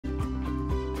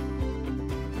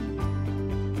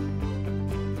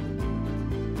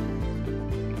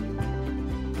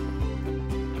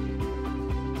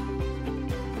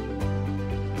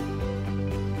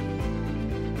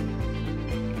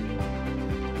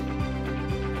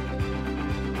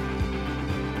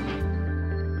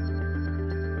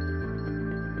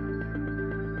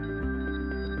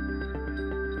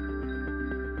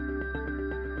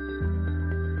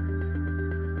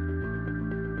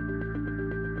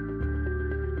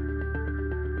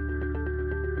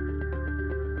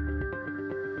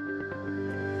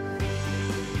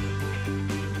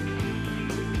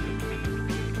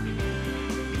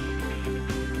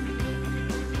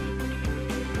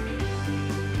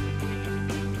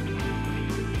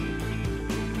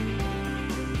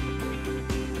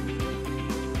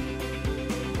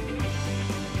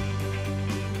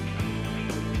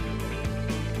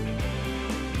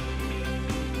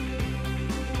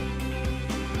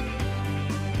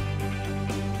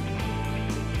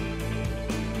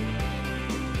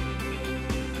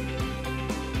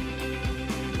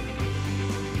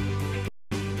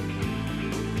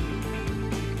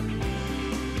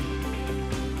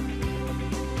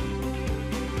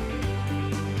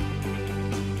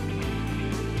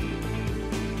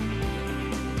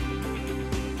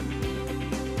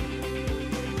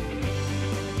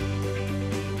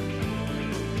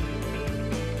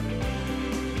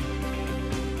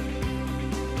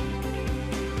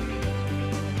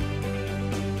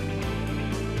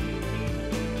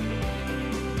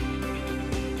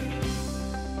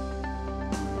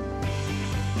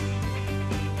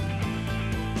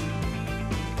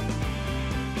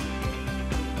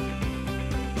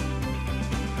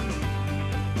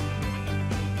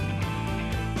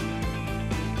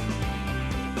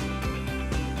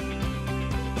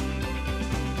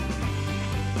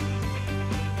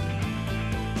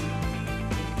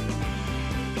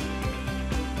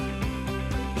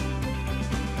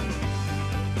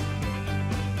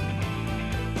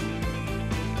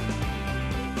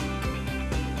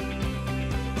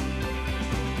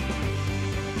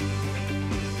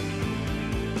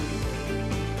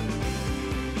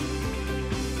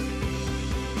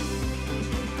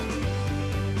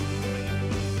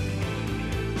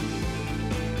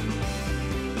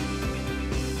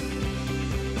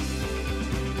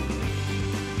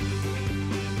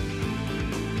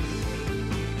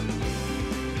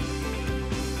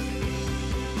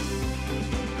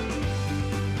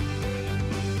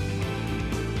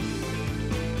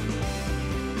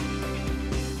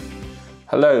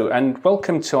Hello and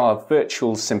welcome to our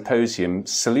virtual symposium,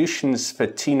 Solutions for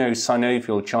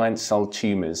Tenosynovial Giant Cell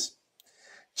Tumours.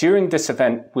 During this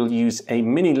event, we'll use a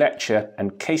mini lecture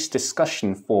and case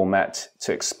discussion format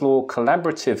to explore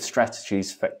collaborative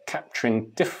strategies for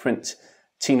capturing different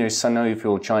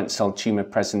tenosynovial giant cell tumour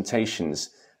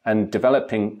presentations and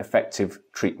developing effective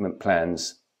treatment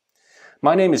plans.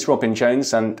 My name is Robin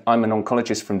Jones and I'm an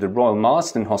oncologist from the Royal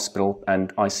Marsden Hospital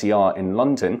and ICR in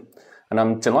London. And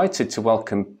I'm delighted to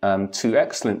welcome two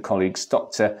excellent colleagues,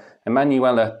 Dr.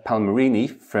 Emanuela Palmerini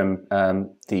from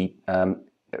the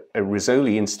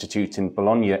Rizzoli Institute in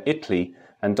Bologna, Italy,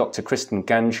 and Dr. Kristen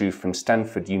Ganjoo from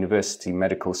Stanford University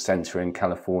Medical Center in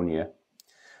California.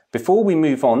 Before we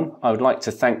move on, I would like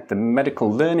to thank the Medical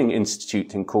Learning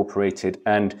Institute Incorporated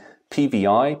and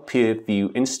PVI, Peer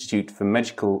View Institute for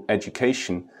Medical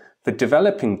Education, for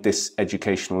developing this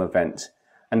educational event,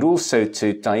 and also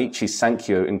to Daiichi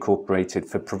Sankyo Incorporated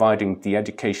for providing the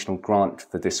educational grant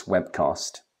for this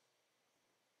webcast.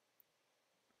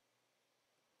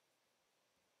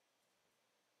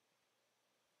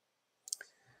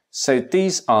 So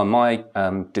these are my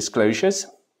disclosures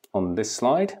on this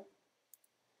slide.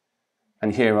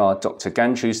 And here are Dr.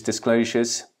 Ganjoo's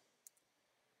disclosures.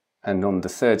 And on the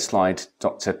third slide,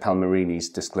 Dr. Palmerini's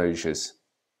disclosures.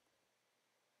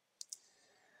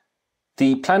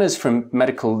 The planners from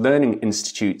Medical Learning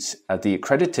Institute, the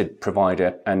accredited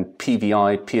provider, and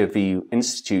PVI, Peer View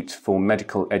Institute for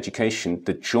Medical Education,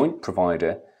 the joint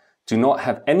provider, do not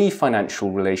have any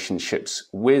financial relationships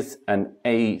with an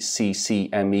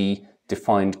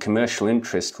ACCME-defined commercial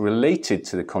interest related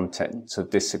to the contents of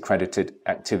this accredited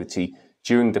activity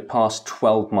during the past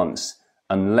 12 months,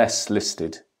 unless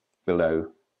listed below.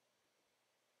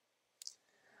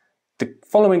 The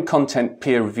following content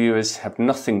peer reviewers have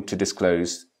nothing to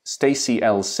disclose: Stacey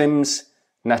L. Sims,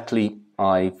 Natalie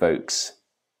I. Vokes.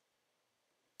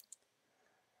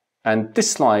 And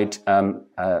this slide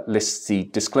lists the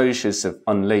disclosures of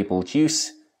unlabeled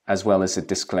use as well as a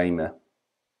disclaimer.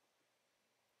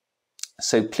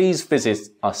 So please visit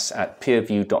us at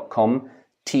peerview.com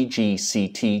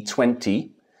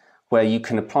TGCT20, where you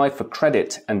can apply for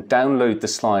credit and download the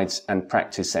slides and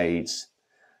practice aids.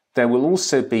 There will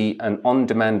also be an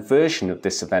on-demand version of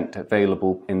this event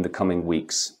available in the coming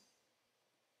weeks.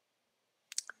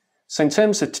 So in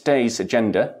terms of today's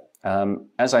agenda,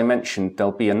 as I mentioned,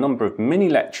 there'll be a number of mini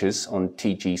lectures on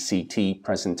TGCT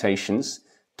presentations,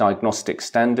 diagnostic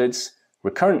standards,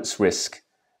 recurrence risk,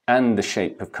 and the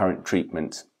shape of current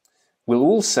treatment. We'll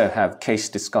also have case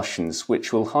discussions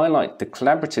which will highlight the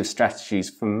collaborative strategies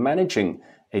for managing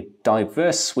a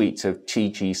diverse suite of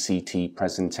TGCT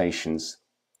presentations.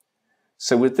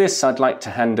 So with this, I'd like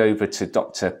to hand over to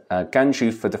Dr.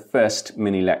 Ganjoo for the first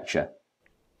mini lecture.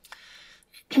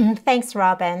 Thanks,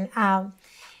 Robin.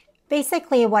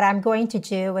 Basically, what I'm going to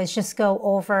do is just go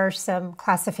over some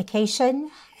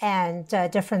classification and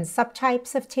different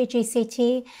subtypes of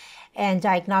TGCT and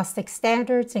diagnostic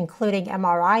standards, including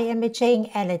MRI imaging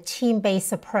and a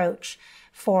team-based approach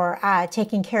for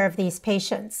taking care of these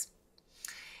patients.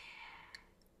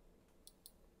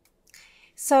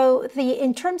 So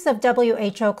in terms of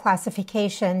WHO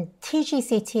classification,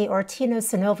 TGCT or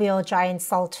tenosynovial giant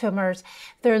cell tumors,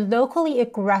 they're locally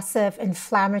aggressive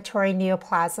inflammatory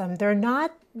neoplasm. They're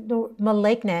not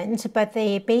malignant, but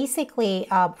they basically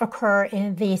occur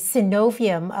in the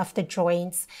synovium of the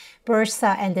joints,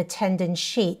 bursa, and the tendon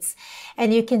sheets.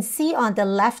 And you can see on the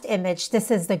left image,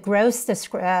 this is the gross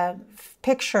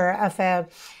picture of a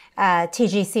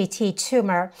TGCT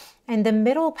tumor. In the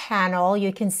middle panel,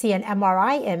 you can see an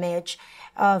MRI image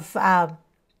of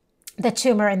the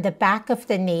tumor in the back of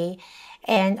the knee.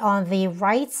 And on the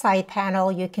right side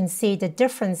panel, you can see the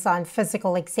difference on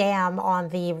physical exam on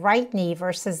the right knee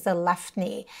versus the left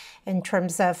knee in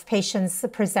terms of patients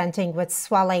presenting with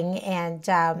swelling and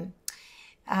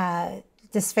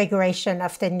disfiguration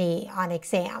of the knee on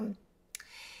exam.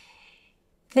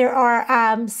 There are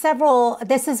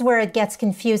this is where it gets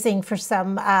confusing for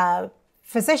some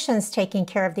physicians taking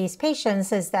care of these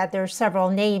patients, is that there are several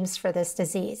names for this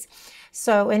disease.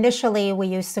 So initially, we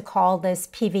used to call this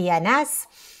PVNS,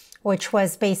 which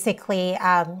was basically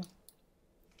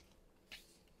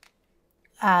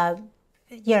pigmented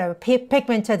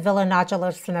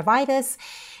villonodular synovitis.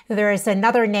 There is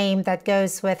another name that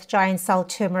goes with giant cell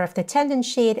tumor of the tendon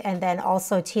sheet, and then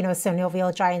also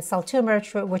tenosynovial giant cell tumor,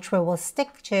 which we will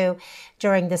stick to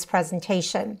during this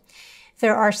presentation.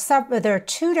 There are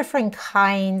two different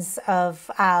kinds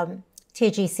of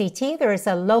TGCT. There is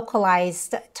a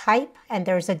localized type and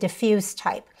there's a diffuse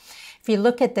type. If you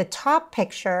look at the top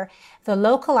picture, the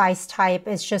localized type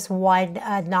is just one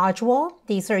nodule.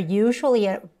 These are usually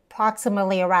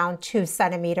approximately around 2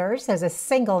 centimeters as a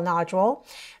single nodule.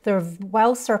 They're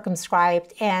well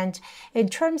circumscribed, and in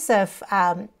terms of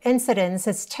incidence,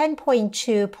 it's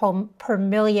 10.2 per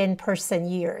million person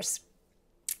years.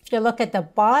 If you look at the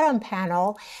bottom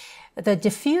panel, the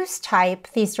diffuse type,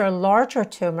 these are larger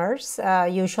tumors,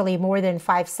 usually more than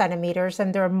 5 centimeters,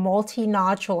 and they're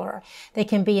multinodular. They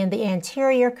can be in the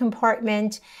anterior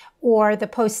compartment or the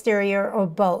posterior or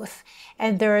both.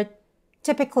 And they're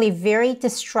typically very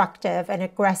destructive and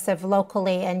aggressive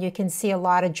locally, and you can see a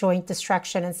lot of joint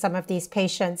destruction in some of these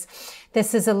patients.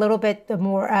 This is a little bit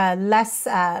more less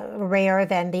rare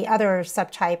than the other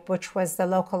subtype, which was the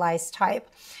localized type.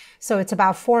 So it's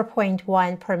about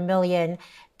 4.1 per million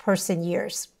person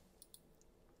years.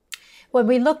 When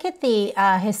we look at the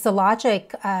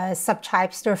histologic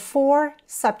subtypes, there are 4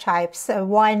 subtypes.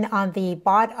 One on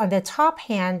the top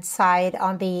hand side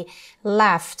on the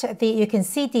left, you can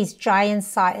see these giant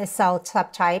cell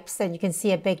subtypes, and you can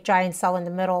see a big giant cell in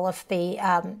the middle of the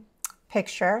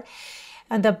picture.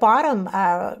 On the bottom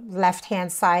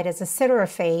left-hand side is a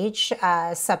siderophage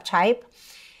subtype.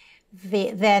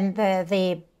 Then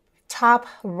the top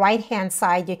right-hand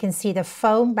side, you can see the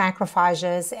foam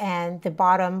macrophages and the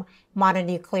bottom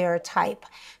mononuclear type.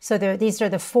 So these are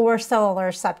the 4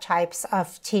 cellular subtypes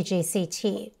of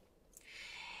TGCT.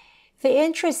 The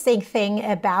interesting thing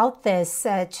about this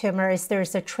tumor is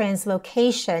there's a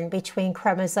translocation between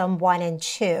chromosome 1 and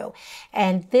 2.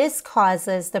 And this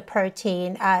causes the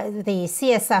protein, the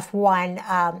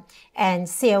CSF1 and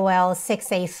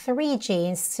COL6A3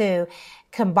 genes to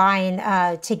combine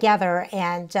together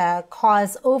and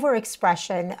cause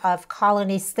overexpression of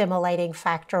colony-stimulating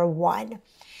factor 1.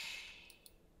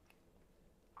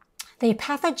 The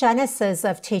pathogenesis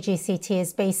of TGCT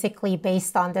is basically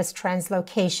based on this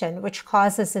translocation, which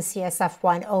causes the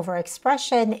CSF1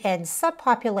 overexpression in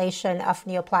subpopulation of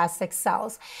neoplastic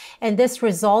cells. And this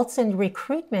results in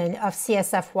recruitment of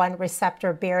CSF1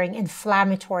 receptor-bearing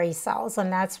inflammatory cells.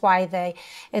 And that's why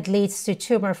it leads to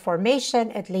tumor formation,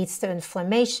 it leads to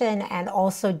inflammation, and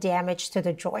also damage to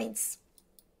the joints.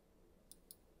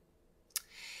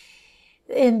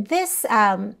 In this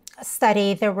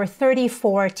study, there were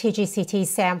 34 TGCT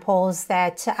samples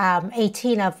that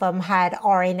 18 of them had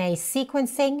RNA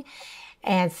sequencing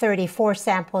and 34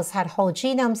 samples had whole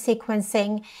genome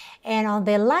sequencing. And on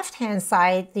the left-hand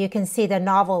side, you can see the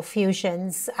novel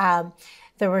fusions.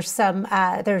 There's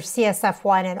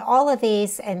CSF1 in all of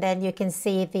these, and then you can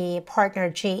see the partner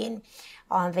gene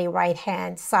on the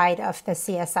right-hand side of the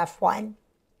CSF1.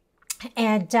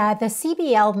 And the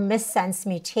CBL missense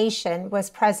mutation was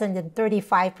present in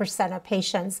 35% of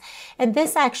patients. And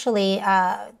this actually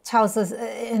tells us,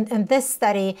 in this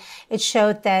study, it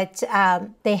showed that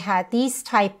they had these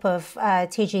type of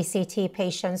TGCT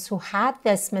patients who had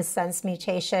this missense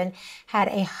mutation had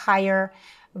a higher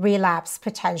relapse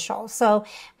potential. So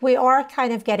we are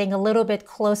kind of getting a little bit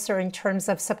closer in terms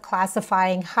of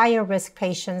subclassifying higher risk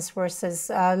patients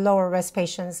versus lower risk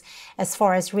patients as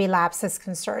far as relapse is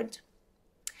concerned.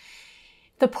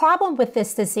 The problem with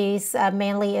this disease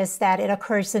mainly is that it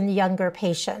occurs in younger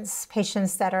patients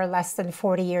that are less than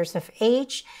 40 years of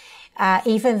age.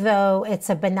 Even though it's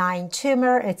a benign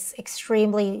tumor, it's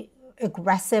extremely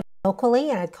aggressive locally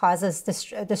and it causes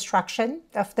destruction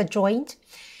of the joint.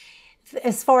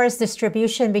 As far as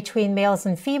distribution between males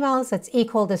and females, it's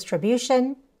equal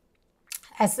distribution.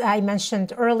 As I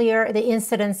mentioned earlier, the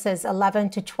incidence is 11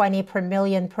 to 20 per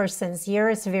million persons a year.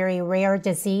 It's a very rare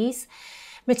disease.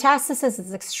 Metastasis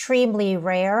is extremely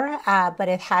rare, but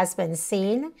it has been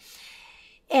seen.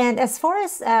 And as far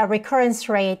as recurrence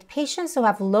rate, patients who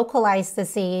have localized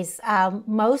disease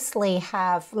mostly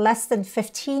have less than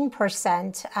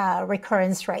 15%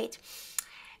 recurrence rate.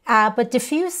 But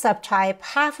diffuse subtype,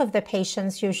 half of the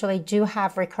patients usually do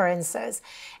have recurrences.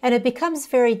 And it becomes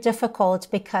very difficult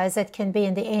because it can be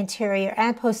in the anterior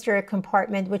and posterior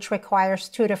compartment, which requires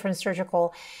 2 different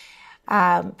surgical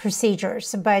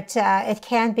procedures, but it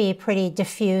can be pretty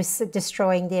diffuse,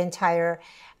 destroying the entire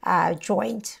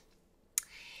joint.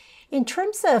 In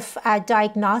terms of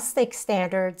diagnostic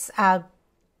standards,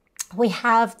 we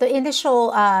have the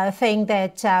initial thing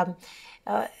that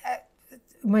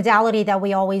modality that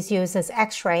we always use is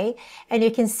X-ray. And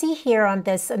you can see here on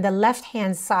this, on the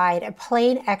left-hand side, a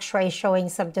plain X-ray showing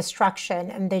some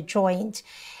destruction in the joint.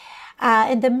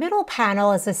 In the middle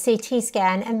panel is a CT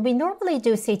scan, and we normally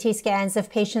do CT scans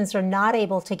if patients are not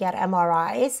able to get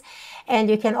MRIs. And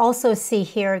you can also see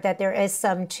here that there is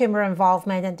some tumor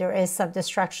involvement and there is some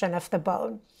destruction of the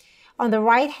bone. On the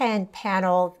right-hand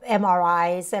panel,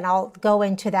 MRIs, and I'll go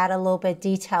into that a little bit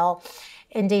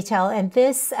in detail. And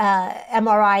this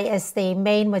MRI is the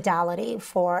main modality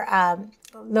for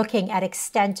looking at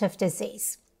extent of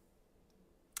disease.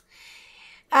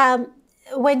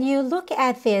 When you look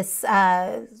at this,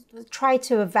 try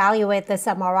to evaluate this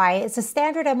MRI, it's a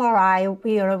standard MRI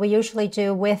we usually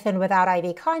do with and without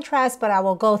IV contrast, but I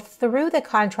will go through the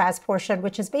contrast portion,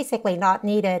 which is basically not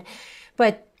needed.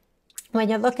 But when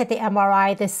you look at the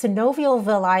MRI, the synovial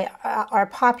villi are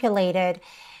populated,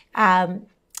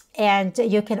 and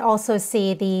you can also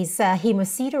see these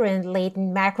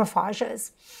hemosiderin-laden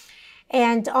macrophages.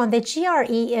 And on the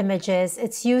GRE images,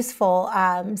 it's useful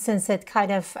since it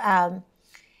kind of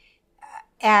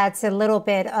adds a little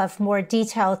bit of more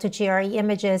detail to GRE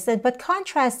images, but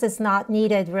contrast is not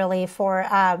needed really for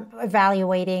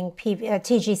evaluating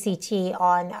TGCT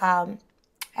on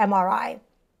MRI.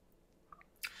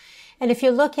 And if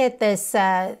you look at this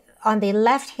on the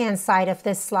left-hand side of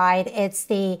this slide, it's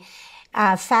the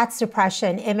fat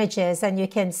suppression images, and you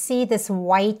can see this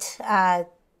white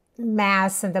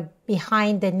mass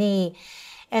behind the knee.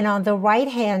 And on the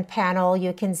right-hand panel,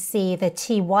 you can see the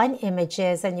T1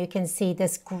 images, and you can see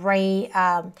this gray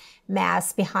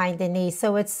mass behind the knee.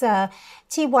 So it's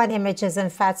T1 images and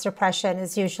fat suppression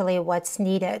is usually what's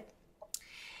needed.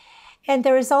 And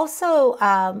there is also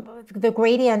the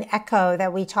gradient echo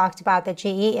that we talked about, the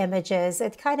GE images.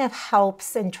 It kind of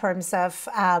helps in terms of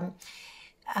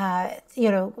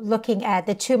looking at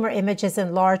the tumor images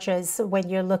enlarges when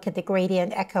you look at the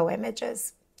gradient echo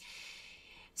images.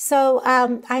 So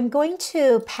I'm going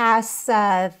to pass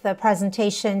the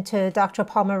presentation to Dr.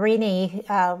 Palmerini,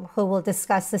 who will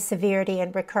discuss the severity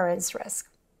and recurrence risk.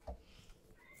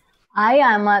 I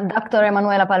am Dr.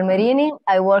 Emanuela Palmerini.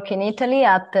 I work in Italy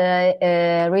at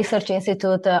the Research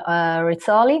Institute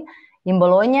Rizzoli in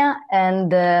Bologna,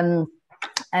 and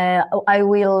I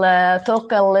will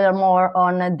talk a little more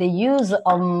on the use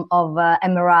of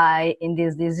MRI in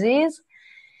this disease.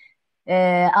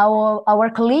 Our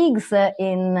colleagues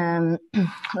in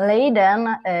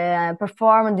Leiden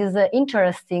performed this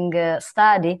interesting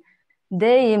study.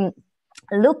 They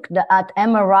looked at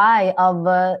MRI of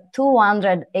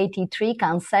 283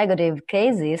 consecutive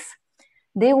cases.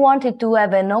 They wanted to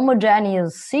have an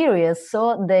homogeneous series,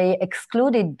 so they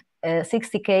excluded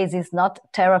 60 cases not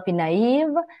therapy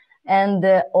naive, and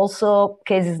also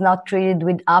cases not treated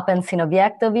with open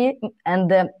synoviectomy,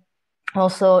 and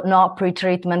also no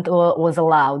pretreatment was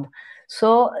allowed.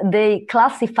 So they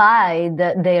classified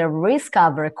their risk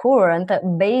of recurrent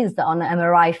based on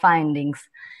MRI findings.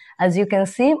 As you can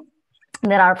see,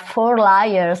 there are 4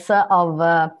 layers of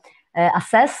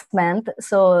assessment.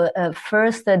 So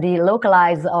first, the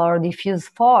localized or diffuse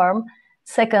form.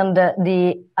 Second,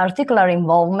 the articular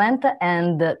involvement.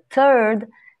 And third,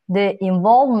 the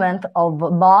involvement of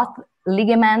both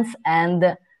ligaments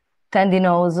and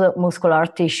tendinous muscular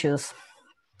tissues.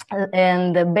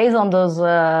 And based on those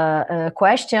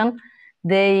questions,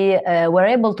 they were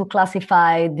able to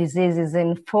classify diseases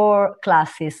in 4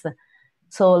 classes.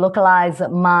 So localized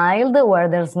mild, where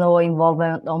there's no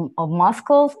involvement of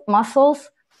muscles.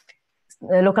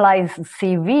 Localized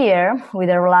severe, with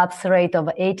a relapse rate of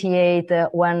 88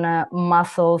 when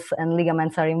muscles and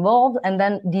ligaments are involved. And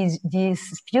then this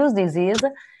diffuse disease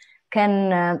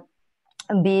can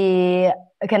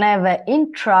have an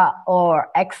intra or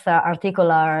extra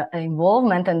articular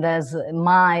involvement, and there's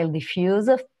mild diffuse,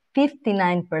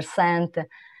 59%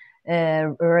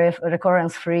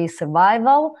 recurrence-free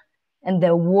survival. And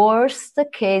the worst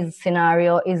case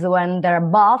scenario is when there are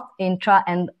both intra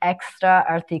and extra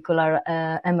articular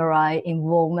MRI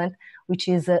involvement, which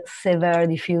is a severe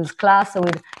diffuse class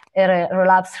with a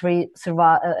relapse-free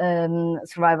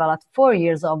survival at 4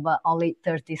 years of only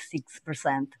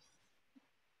 36%.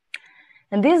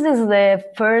 And this is the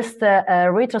first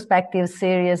retrospective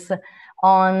series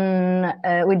on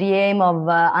with the aim of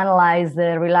analyze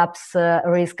the relapse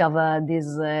risk of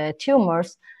these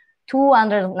tumors.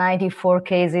 294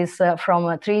 cases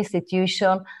from 3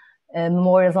 institutions,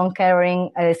 Memorial Sloan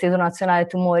Kettering, Istituto Nazionale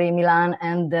Tumori Milan,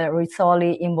 and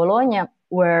Rizzoli in Bologna,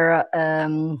 were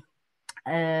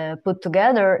put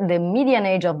together. The median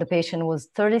age of the patient was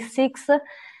 36,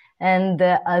 and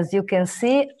as you can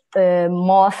see,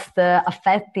 most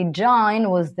affected joint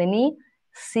was the knee,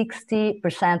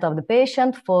 60% of the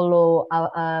patient, followed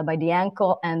by the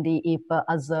ankle and the hip,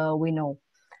 as we know.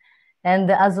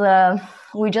 And as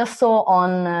we just saw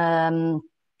on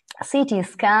CT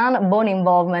scan, bone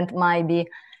involvement might be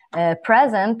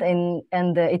present, and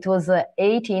it was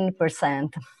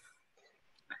 18%.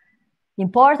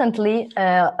 Importantly,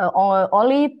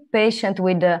 only patients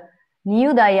with a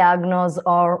new diagnosis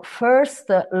or first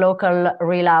local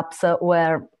relapse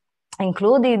were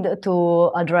included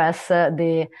to address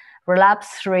the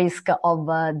relapse risk of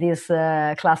this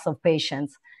class of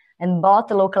patients. and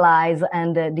both localized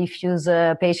and diffuse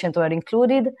patients were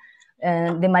included.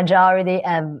 The majority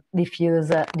have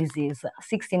diffuse disease,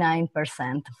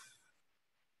 69%.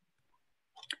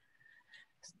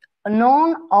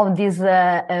 None of these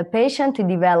patients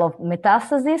developed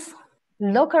metastasis.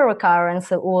 Local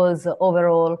recurrence was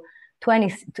overall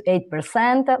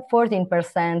 28%,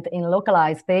 14% in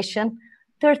localized patients,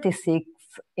 36%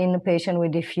 in patients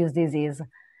with diffuse disease.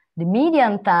 The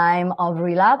median time of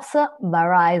relapse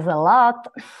varies a lot,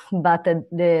 but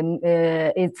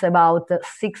it's about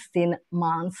 16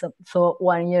 months, so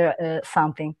 1 year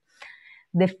something.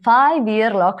 The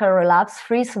 5-year local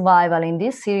relapse-free survival in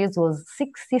this series was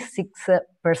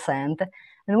 66%,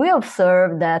 and we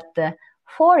observed that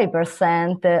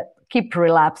 40% keep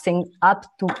relapsing up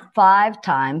to 5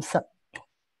 times.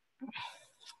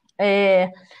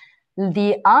 The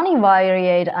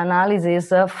univariate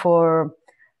analysis for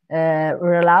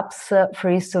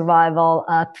relapse-free survival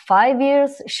at 5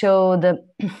 years showed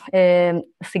a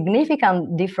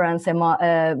significant difference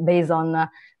based on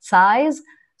size,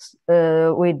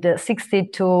 with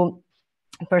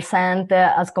 62%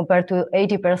 as compared to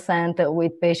 80%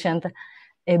 with patients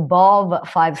above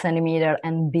 5 centimeters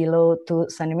and below 2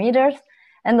 centimeters.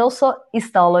 And also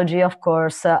histology, of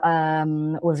course,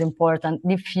 was important.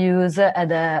 Diffuse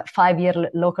at a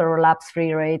 5-year local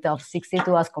relapse-free rate of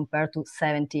 62 as compared to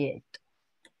 78.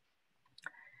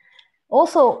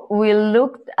 Also, we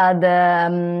looked at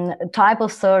the type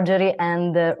of surgery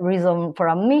and the reason for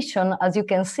admission. As you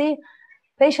can see,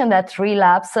 patients that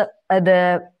relapse at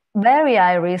a very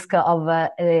high risk of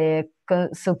a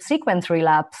subsequent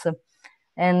relapse.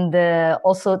 And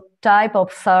also type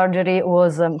of surgery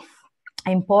was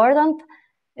important,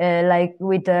 like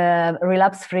with a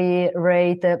relapse-free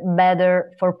rate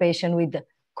better for patients with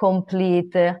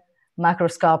complete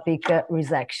macroscopic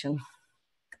resection.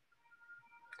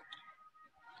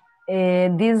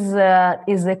 This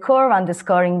is the curve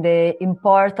underscoring the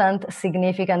important,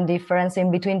 significant difference in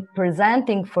between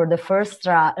presenting for the first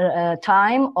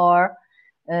time or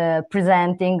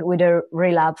presenting with a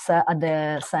relapse at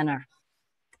the center.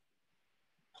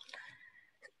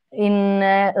 In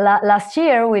last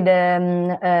year, with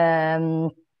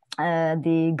the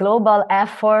global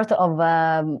effort of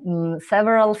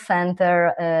several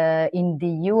centers in the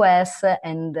US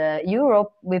and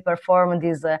Europe, we performed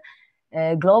this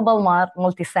global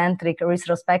multicentric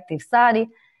retrospective study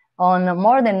on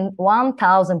more than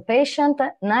 1,000 patients.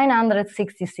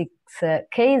 966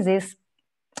 cases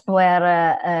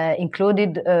were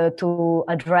included to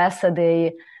address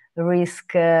the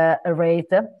risk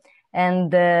rate.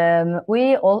 And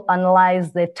we all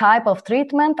analyzed the type of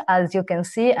treatment, as you can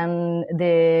see, and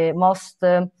the most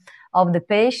of the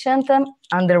patients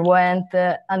undergo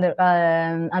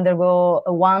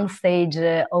a one-stage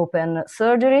open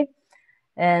surgery.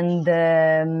 And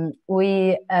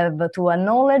we have to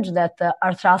acknowledge that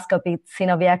arthroscopic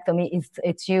synoviectomy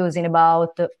it's used in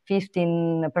about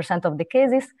 15% of the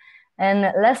cases, and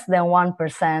less than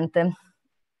 1%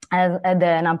 as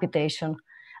an amputation.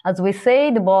 As we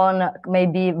say, the bone may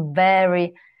be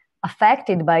very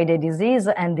affected by the disease,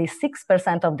 and in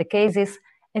 6% of the cases,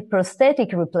 a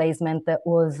prosthetic replacement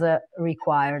was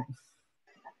required.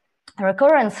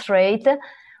 Recurrence rate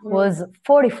was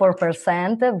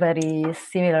 44%, very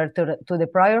similar to the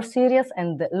prior series,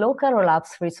 and the local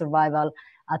relapse-free survival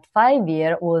at 5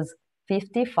 years was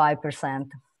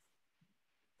 55%.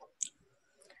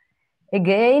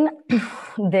 Again,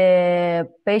 the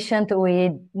patient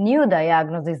with new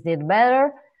diagnosis did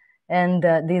better, and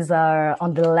these are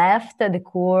on the left, the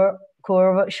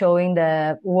curve showing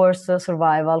the worst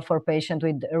survival for patients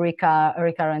with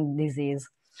recurrent disease.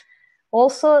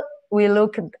 Also, we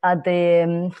looked at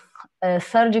the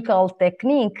surgical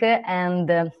technique,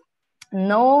 and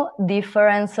no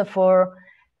difference for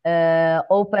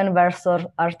open versus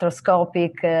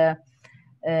arthroscopic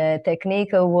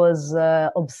technique was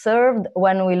observed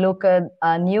when we look at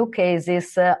new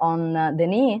cases on the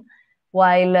knee,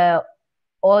 while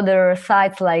other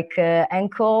sites like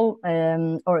ankle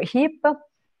or hip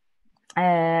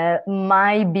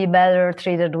might be better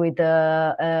treated with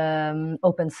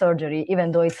open surgery,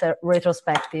 even though it's a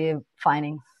retrospective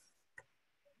finding.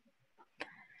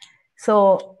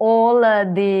 So all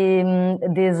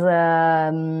this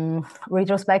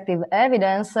retrospective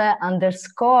evidence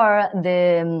underscore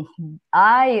the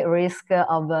high risk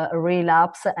of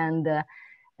relapse and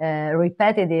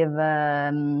repetitive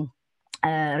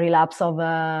relapse of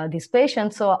these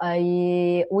patients. So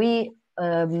we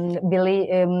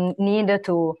need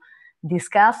to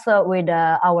discuss with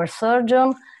our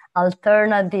surgeon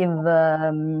alternative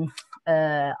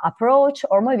approach,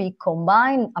 or maybe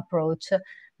combined approach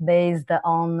based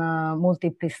on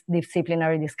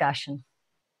multidisciplinary discussion.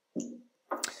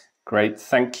 Great,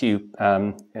 thank you,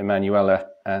 Emanuela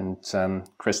and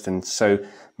Kristen. So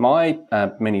my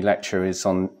mini lecture is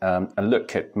on a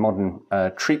look at modern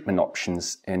treatment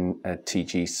options in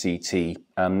TGCT,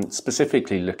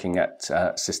 specifically looking at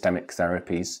systemic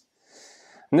therapies.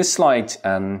 And this slide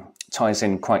ties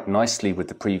in quite nicely with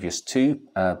the previous two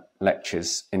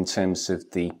lectures in terms of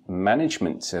the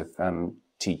management of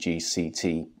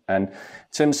TGCT and in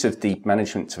terms of the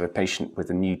management of a patient with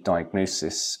a new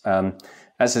diagnosis.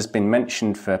 As has been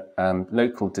mentioned, for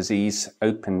local disease,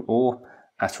 open or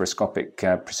arthroscopic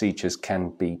procedures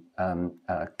can be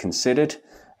considered,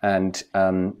 and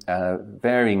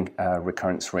varying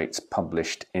recurrence rates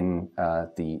published in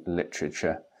the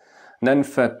literature. And then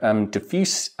for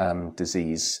diffuse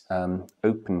disease,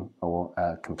 open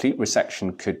or complete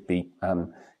resection could be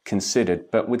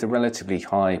considered, but with a relatively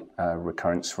high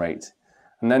recurrence rate.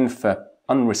 And then for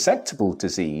unresectable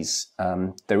disease,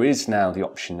 there is now the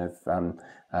option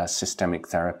of systemic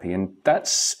therapy, and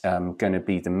that's going to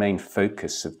be the main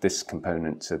focus of this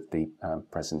component of the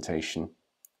presentation.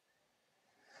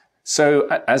 So,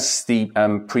 as the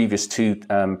previous two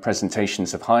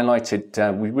presentations have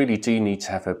highlighted, we really do need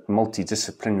to have a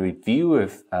multidisciplinary view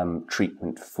of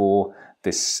treatment for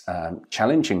this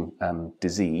challenging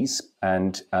disease,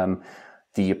 and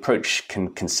the approach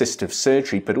can consist of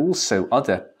surgery, but also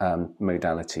other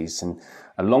modalities. And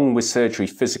along with surgery,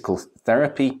 physical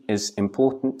therapy is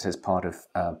important as part of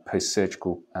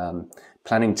post-surgical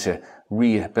planning to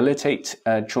rehabilitate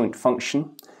joint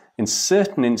function. In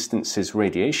certain instances,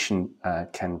 radiation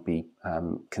can be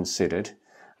considered.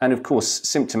 And of course,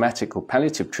 symptomatic or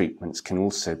palliative treatments can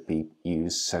also be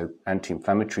used, so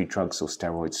anti-inflammatory drugs or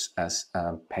steroids as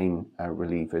pain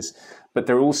relievers. But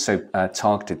there are also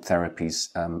targeted therapies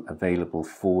available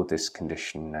for this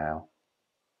condition now.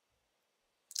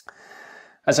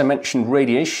 As I mentioned,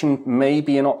 radiation may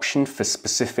be an option for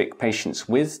specific patients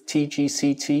with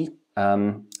TGCT,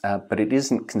 but it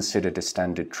isn't considered a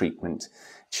standard treatment.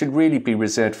 It should really be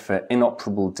reserved for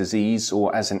inoperable disease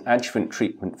or as an adjuvant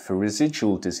treatment for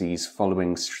residual disease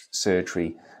following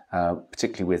surgery,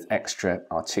 particularly with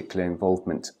extra-articular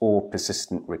involvement or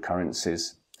persistent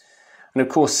recurrences. And of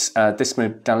course, this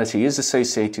modality is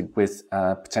associated with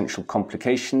potential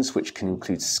complications, which can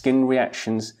include skin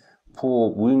reactions,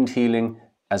 poor wound healing,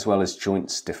 as well as joint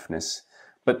stiffness.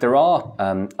 But there are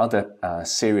other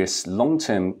serious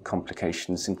long-term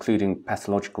complications, including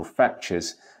pathological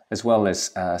fractures, as well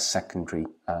as secondary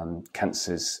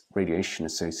cancers,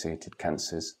 radiation-associated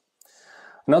cancers.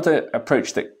 Another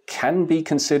approach that can be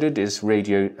considered is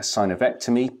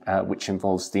radiosynovectomy, which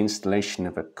involves the installation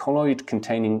of a colloid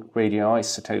containing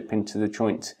radioisotope into the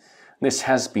joint. This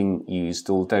has been used,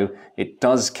 although it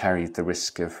does carry the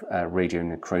risk of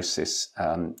radionecrosis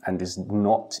and is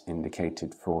not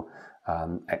indicated for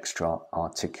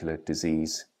extra-articular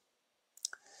disease.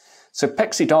 So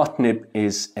pexidartinib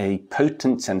is a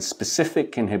potent and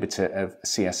specific inhibitor of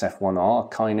CSF1R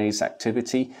kinase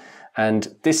activity,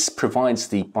 and this provides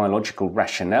the biological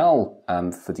rationale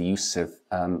for the use of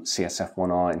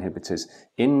CSF1R inhibitors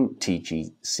in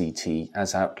TGCT,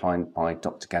 as outlined by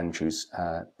Dr. Ganjoo's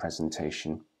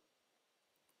presentation.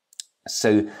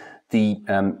 So the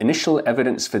initial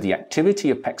evidence for the activity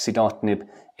of pexidartinib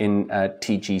in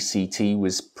TGCT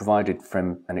was provided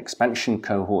from an expansion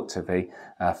cohort of a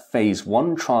phase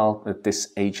 1 trial of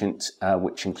this agent,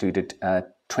 which included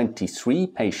 23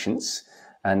 patients,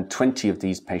 and 20 of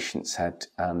these patients had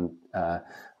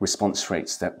response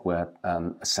rates that were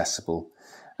assessable.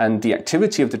 And the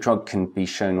activity of the drug can be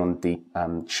shown on the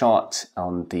chart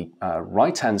on the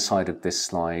right-hand side of this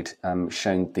slide,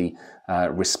 showing the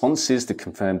responses, the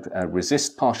confirmed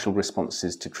RESIST partial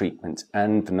responses to treatment,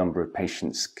 and the number of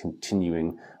patients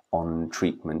continuing on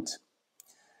treatment.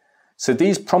 So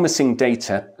these promising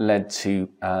data led to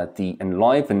the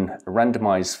ENLIVEN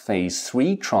randomized phase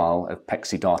 3 trial of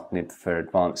pexidartinib for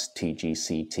advanced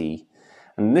TGCT.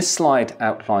 And this slide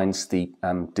outlines the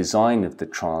design of the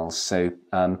trial. So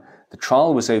the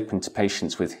trial was open to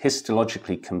patients with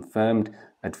histologically confirmed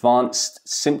advanced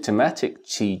symptomatic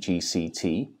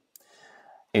TGCT.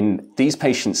 In these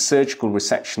patients, surgical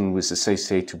resection was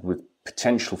associated with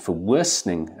potential for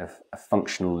worsening of a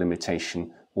functional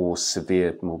limitation or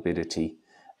severe morbidity.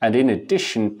 And in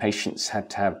addition, patients had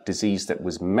to have disease that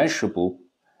was measurable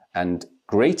and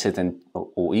greater than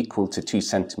or equal to 2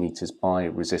 centimeters by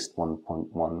RESIST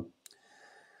 1.1.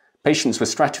 Patients were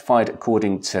stratified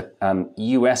according to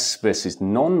US versus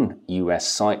non-US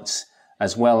sites,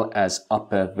 as well as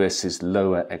upper versus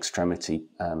lower extremity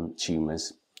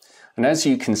tumors. And as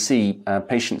you can see,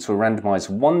 patients were randomized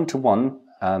 1-to-1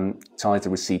 to either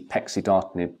receive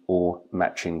pexidartinib or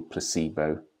matching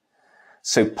placebo.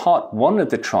 So part 1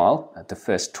 of the trial, the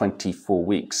first 24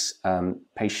 weeks,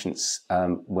 patients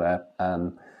were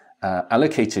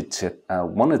allocated to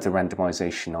one of the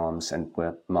randomization arms and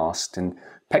were masked. And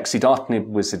pexidartinib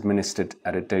was administered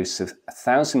at a dose of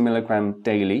 1,000 milligram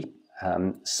daily,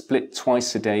 split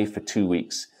twice a day for 2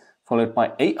 weeks, followed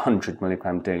by 800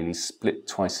 milligram daily, split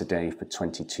twice a day for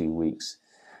 22 weeks.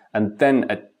 And then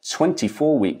at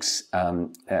 24 weeks,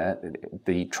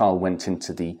 the trial went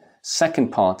into the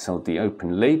second part of the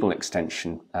open label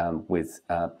extension with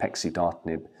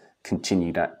pexidartinib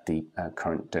continued at the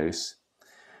current dose.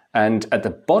 And at the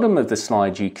bottom of the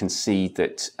slide, you can see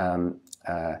that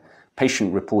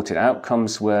patient-reported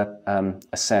outcomes were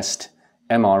assessed,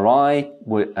 MRI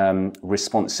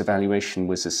response evaluation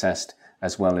was assessed,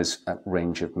 as well as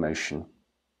range of motion.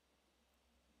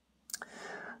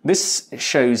 This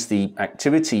shows the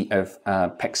activity of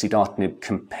pexidartinib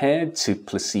compared to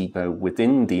placebo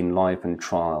within the ENLIVEN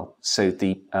trial. So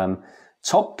the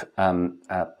top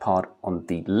part on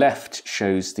the left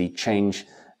shows the change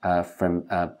from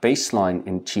baseline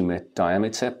in tumor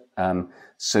diameter.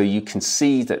 So you can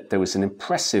see that there was an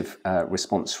impressive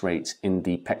response rate in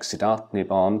the pexidartinib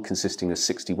arm, consisting of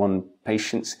 61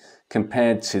 patients,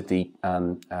 compared to the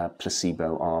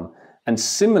placebo arm. And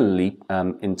similarly,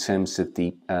 in terms of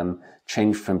the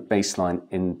change from baseline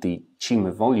in the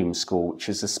tumor volume score, which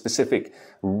is a specific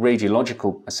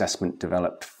radiological assessment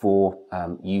developed for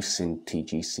use in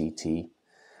TGCT.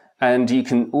 And you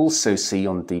can also see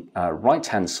on the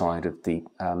right-hand side of the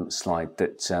slide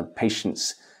that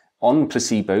patients on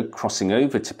placebo crossing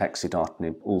over to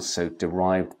pexidartinib also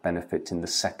derived benefit in the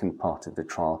second part of the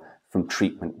trial from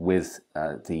treatment with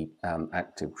the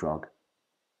active drug.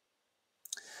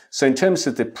 So in terms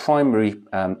of the primary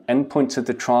endpoint of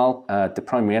the trial, the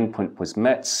primary endpoint was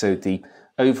met. So the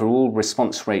overall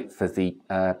response rate for the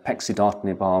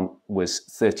pexidartinib arm was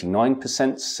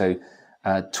 39%. So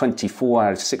 24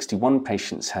 out of 61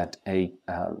 patients had a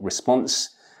response,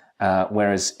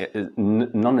 whereas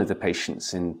none of the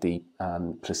patients in the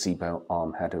placebo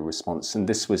arm had a response. And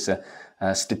this was a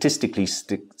statistically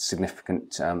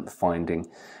significant finding.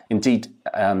 Indeed,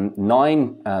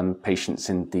 9 patients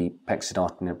in the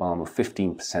pexidartinib arm, or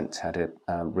 15%, had a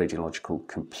radiological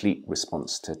complete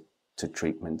response to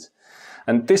treatment.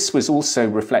 And this was also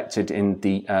reflected in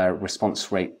the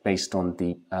response rate based on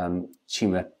the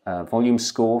tumor volume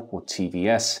score, or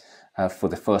TVS, for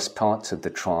the first part of the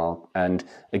trial. And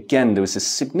again, there was a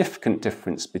significant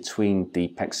difference between the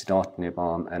pexidartinib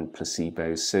arm and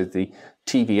placebo. So the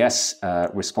TVS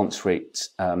response rate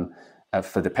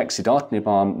for the pexidartinib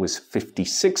arm was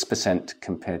 56%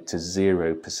 compared to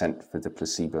 0% for the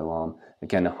placebo arm.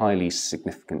 Again, a highly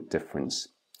significant difference.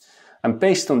 And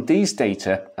based on these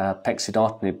data,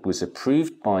 pexidartinib was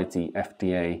approved by the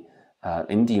FDA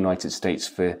in the United States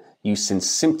for use in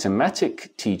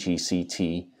symptomatic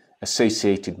TGCT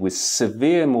associated with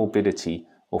severe morbidity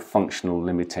or functional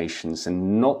limitations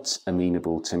and not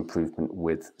amenable to improvement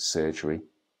with surgery.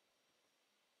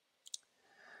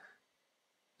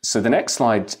 So the next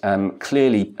slide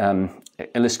clearly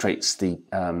illustrates the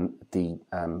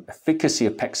efficacy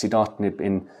of pexidartinib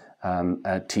in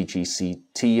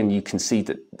TGCT, and you can see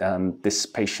that this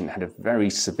patient had a very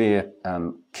severe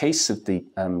case of the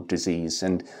disease,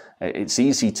 and it's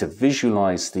easy to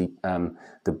visualize the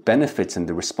benefit and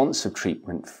the response of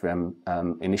treatment from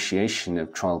initiation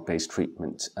of trial-based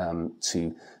treatment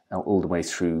to all the way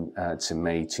through to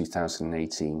May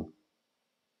 2018.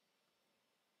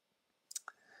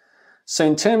 So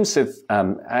in terms of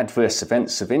adverse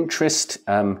events of interest,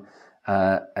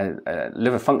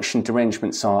 liver function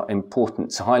derangements are important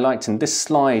to highlight, and this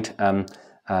slide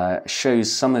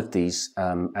shows some of these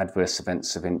adverse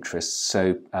events of interest.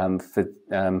 So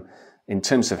in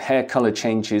terms of hair color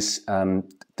changes,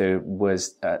 there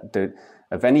was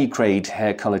of any grade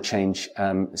hair color change,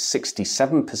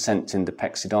 67% in the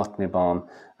pexidartinib arm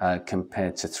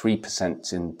compared to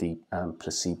 3% in the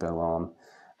placebo arm.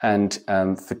 And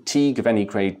fatigue of any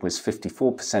grade was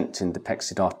 54% in the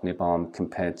pexidartinib arm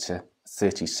compared to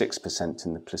 36%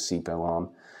 in the placebo arm.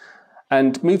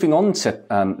 And moving on to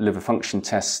liver function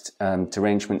test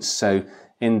derangements. So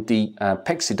in the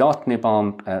pexidartinib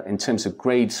arm, in terms of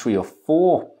grade 3 or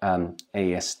 4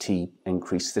 AST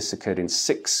increase, this occurred in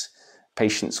 6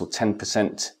 patients or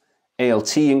 10%.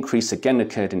 ALT increase again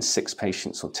occurred in 6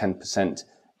 patients or 10%.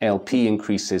 ALP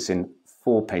increases in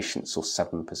 4 patients or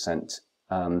 7%.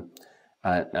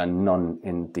 And none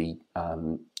in the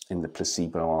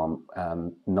placebo arm.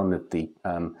 None of the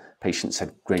patients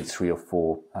had grade 3 or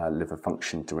 4 liver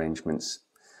function derangements.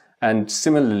 And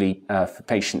similarly, for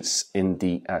patients in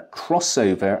the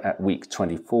crossover at week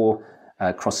 24,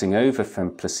 crossing over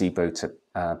from placebo to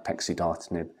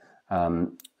pexidartinib,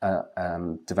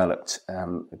 developed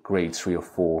grade 3 or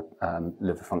 4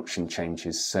 liver function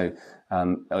changes. So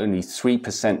only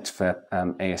 3% for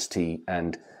AST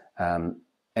and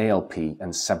ALP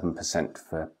and 7%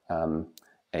 for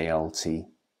ALT.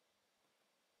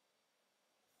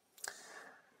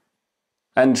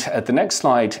 And the next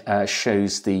slide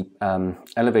shows the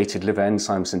elevated liver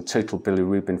enzymes and total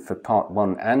bilirubin for part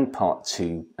 1 and part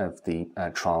 2 of the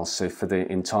trial, so for the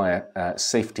entire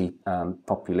safety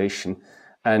population.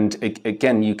 And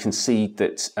again, you can see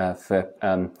that for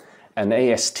an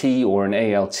AST or an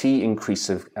ALT increase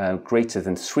of greater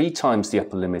than 3 times the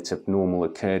upper limit of normal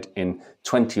occurred in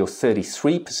 20 or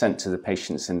 33% of the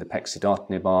patients in the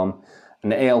pexidartinib arm.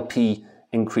 An ALP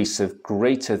increase of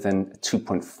greater than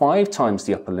 2.5 times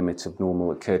the upper limit of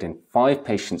normal occurred in 5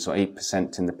 patients, or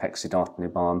 8% in the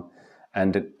pexidartinib arm,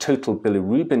 and a total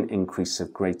bilirubin increase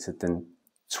of greater than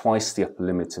twice the upper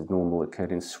limit of normal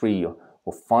occurred in 3 or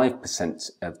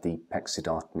 5% of the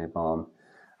pexidartinib arm.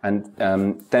 And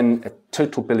then a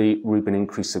total bilirubin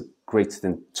increase of greater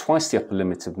than twice the upper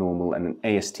limit of normal, and an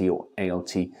AST or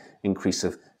ALT increase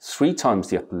of 3 times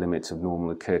the upper limit of normal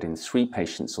occurred in 3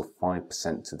 patients, or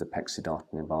 5% of the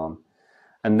pexidartinib arm.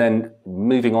 And then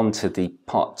moving on to the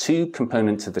part 2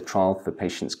 component of the trial for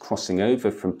patients crossing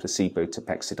over from placebo to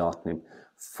pexidartinib,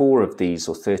 4 of these,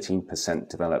 or 13%,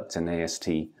 developed an AST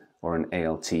or an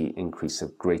ALT increase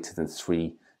of greater than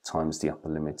 3 times the upper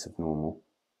limit of normal.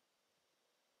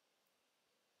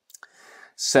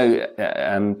 So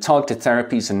targeted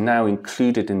therapies are now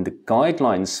included in the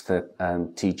guidelines for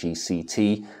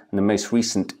TGCT, and the most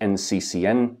recent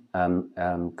NCCN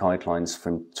guidelines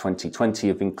from 2020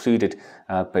 have included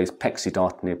both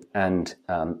pexidartinib and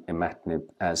imatinib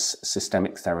as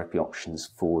systemic therapy options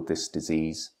for this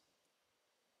disease.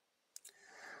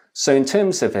 So in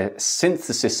terms of a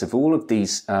synthesis of all of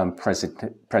these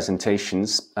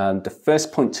presentations, the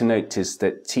first point to note is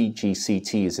that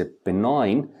TGCT is a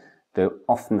benign, though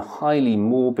often highly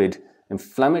morbid,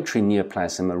 inflammatory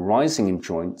neoplasm arising in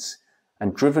joints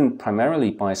and driven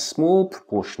primarily by a small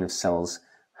proportion of cells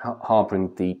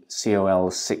harboring the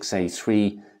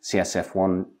COL6A3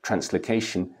 CSF1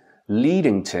 translocation,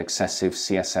 leading to excessive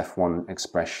CSF1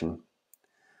 expression.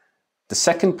 The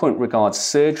second point regards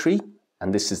surgery,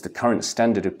 and this is the current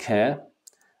standard of care,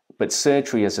 but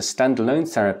surgery as a standalone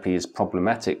therapy is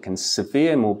problematic, and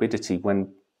severe morbidity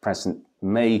when present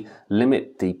may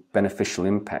limit the beneficial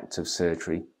impact of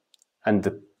surgery. And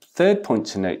the third point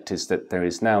to note is that there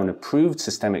is now an approved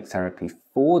systemic therapy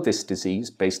for this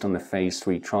disease based on the phase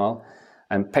 3 trial,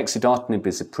 and pexidartinib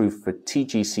is approved for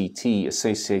TGCT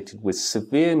associated with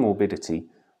severe morbidity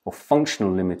or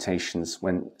functional limitations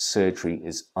when surgery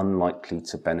is unlikely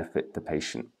to benefit the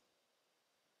patient.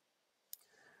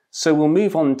 So we'll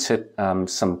move on to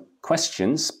some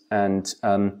questions, and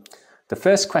the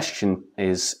first question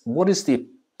is, what is the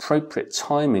appropriate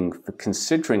timing for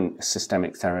considering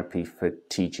systemic therapy for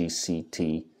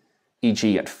TGCT,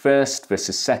 e.g. at first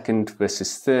versus second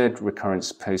versus third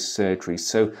recurrence post-surgery?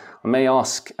 So I may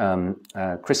ask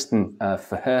Kristen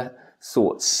for her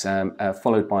thoughts,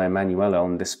 followed by Emanuela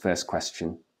on this first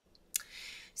question.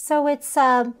 So it's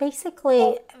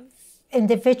basically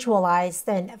individualized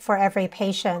for every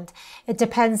patient. It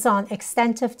depends on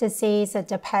extent of disease. It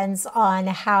depends on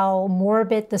how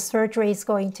morbid the surgery is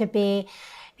going to be.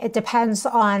 It depends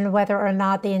on whether or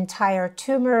not the entire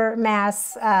tumor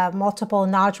mass, multiple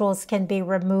nodules can be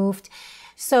removed.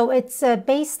 So it's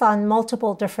based on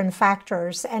multiple different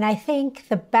factors. And I think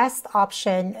the best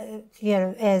option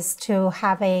is to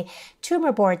have a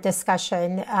tumor board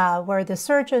discussion where the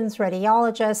surgeons,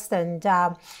 radiologists, and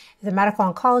the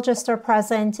medical oncologists are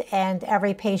present, and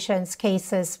every patient's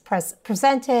case is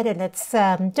presented, and it's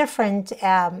different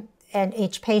in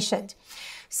each patient.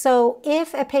 So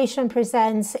if a patient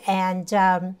presents and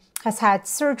has had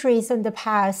surgeries in the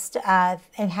past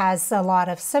and has a lot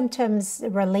of symptoms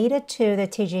related to the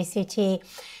TGCT,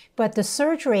 but the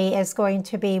surgery is going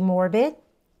to be morbid,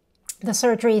 the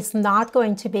surgery is not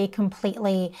going to be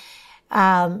completely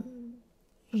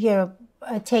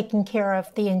taking care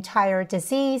of the entire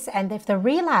disease, and if the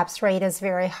relapse rate is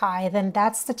very high, then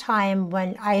that's the time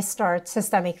when I start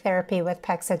systemic therapy with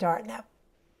pexidartinib.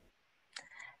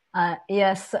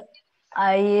 Yes,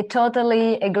 I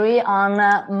totally agree on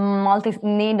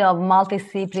need of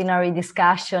multidisciplinary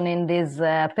discussion in these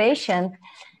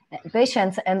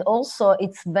patients, and also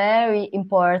it's very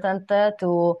important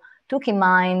to keep in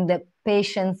mind the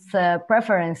patient's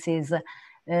preferences.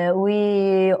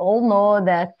 We all know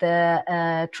that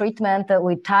treatment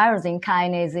with tyrosine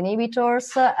kinase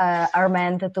inhibitors are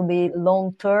meant to be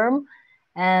long-term,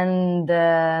 and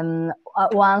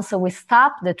once we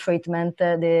stop the treatment,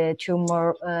 the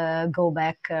tumor go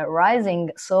back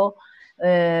rising. So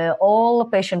all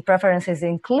patient preferences,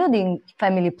 including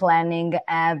family planning,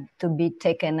 have to be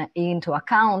taken into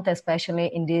account, especially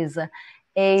in this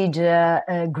age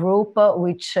group,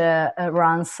 which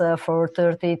runs for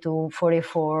 30 to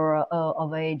 44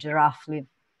 of age, roughly.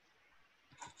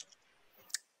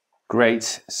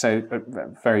 Great. So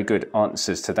very good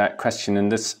answers to that question. And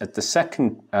this, the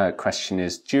second question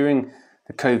is, during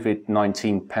the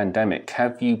COVID-19 pandemic,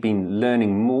 have you been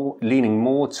learning more, leaning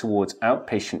more towards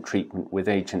outpatient treatment with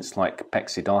agents like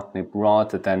pexidartinib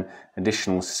rather than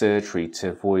additional surgery to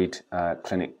avoid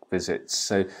clinic visits?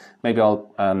 So maybe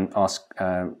I'll ask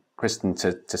Kristen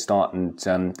to start, and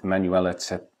Emanuela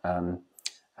to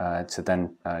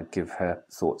then give her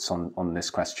thoughts on this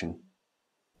question.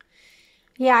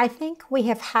 Yeah, I think we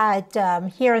have had,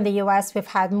 here in the US, we've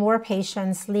had more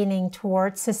patients leaning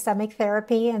towards systemic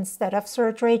therapy instead of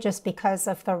surgery just because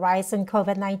of the rise in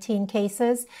COVID-19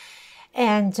 cases.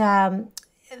 And the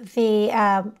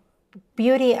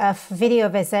beauty of video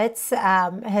visits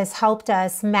has helped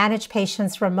us manage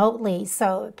patients remotely,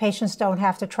 so patients don't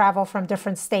have to travel from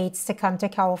different states to come to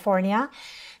California.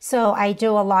 So I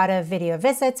do a lot of video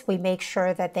visits. We make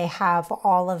sure that they have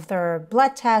all of their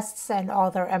blood tests and all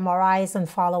their MRIs and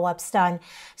follow-ups done.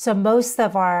 So most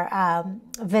of our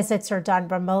visits are done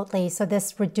remotely. So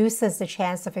this reduces the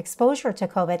chance of exposure to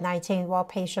COVID-19 while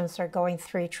patients are going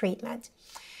through treatment.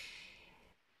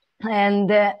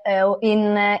 And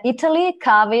in Italy,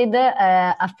 COVID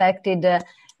affected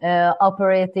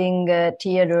operating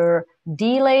theater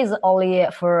delays only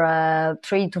for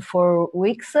 3 to 4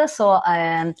 weeks. So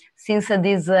since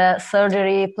this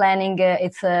surgery planning,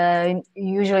 it's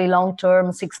usually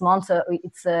long-term, 6 months,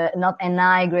 it's not a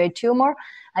high-grade tumor.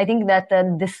 I think that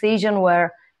the decision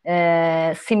were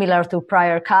similar to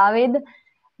prior COVID,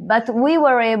 but we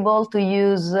were able to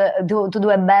use to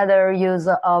do a better use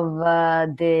of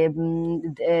the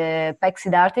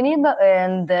pexidartinib,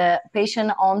 and the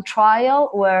patient on trial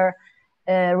were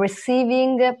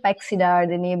receiving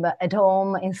pexidartinib at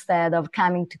home instead of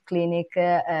coming to clinic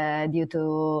due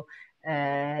to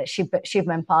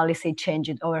shipment policy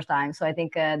changed over time. So I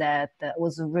think that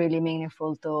was really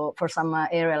meaningful for some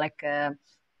area like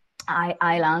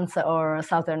islands or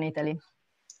southern Italy.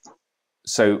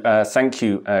 So thank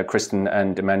you, Kristen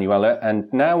and Emanuela.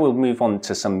 And now we'll move on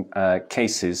to some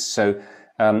cases. So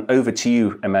over to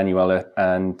you, Emanuela,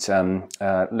 and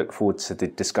look forward to the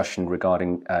discussion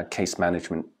regarding case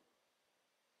management.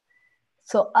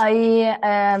 So as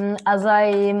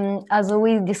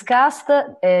we discussed,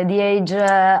 the age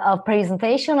of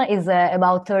presentation is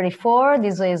about 34.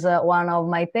 This is one of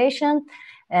my patients,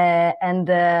 and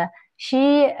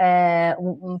she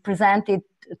presented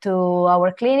to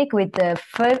our clinic with the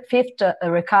fifth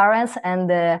recurrence,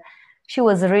 and she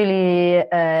was really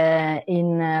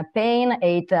in pain,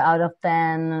 8 out of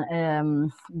 10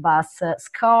 BAS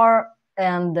score,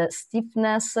 and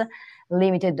stiffness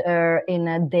limited her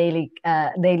in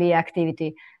daily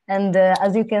activity. And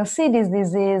as you can see, this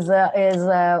disease is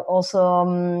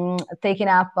also taken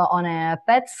up on a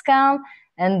PET scan,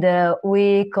 and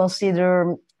we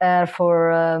consider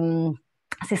for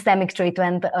systemic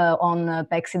treatment on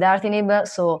pexidartinib.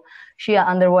 So she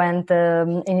underwent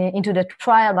into the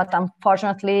trial, but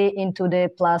unfortunately into the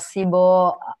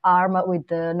placebo arm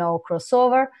with no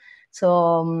crossover.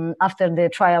 So after the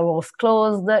trial was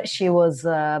closed, she was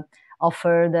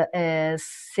offered a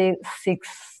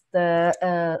sixth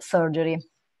surgery.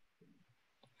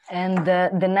 And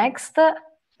the next,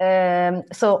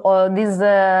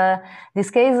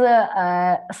 this case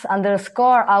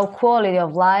underscore how quality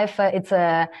of life. It's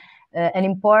an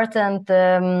important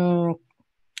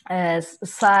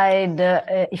side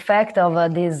effect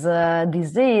of this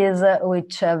disease,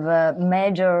 which have a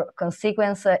major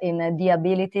consequence in the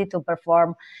ability to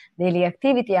perform daily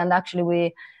activity. And actually,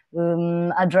 we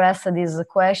address this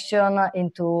question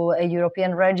into a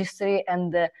European registry,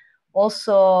 and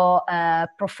also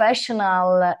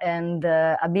professional and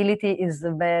ability is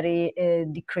very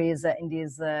decreased in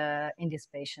this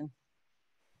patient.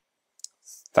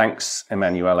 Thanks,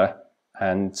 Emanuela.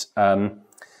 And I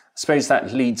suppose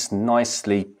that leads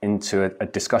nicely into a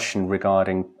discussion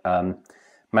regarding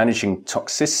managing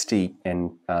toxicity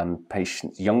in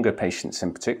patients, younger patients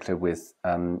in particular, with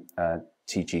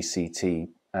TGCT,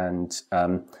 and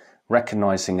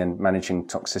recognizing and managing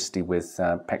toxicity with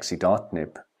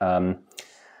pexidartinib.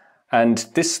 And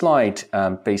this slide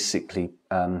basically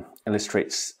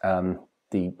illustrates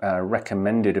the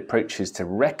recommended approaches to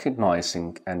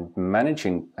recognizing and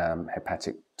managing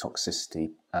hepatic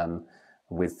toxicity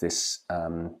with this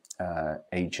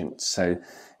agent. So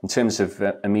in terms of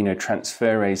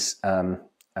aminotransferase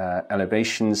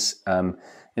elevations,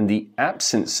 in the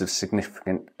absence of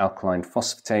significant alkaline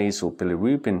phosphatase or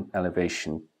bilirubin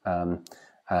elevation,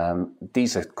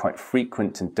 these are quite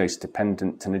frequent and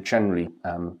dose-dependent and are generally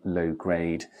low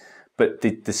grade. But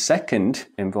the second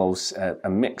involves a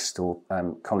mixed or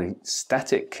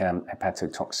cholestatic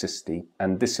hepatotoxicity,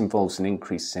 and this involves an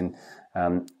increase in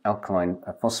alkaline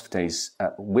phosphatase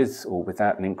with or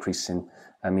without an increase in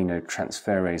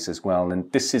aminotransferase as well. And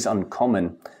this is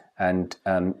uncommon and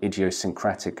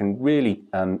idiosyncratic and really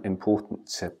important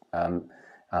to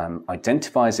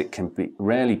identify, as it can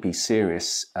rarely be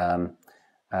serious,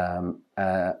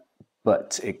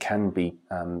 but it can be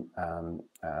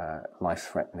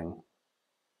life-threatening.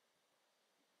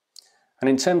 And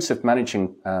in terms of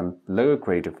managing lower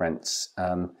grade events,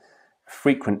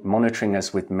 frequent monitoring,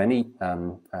 as with many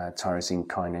tyrosine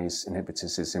kinase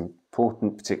inhibitors, is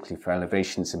important, particularly for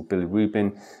elevations in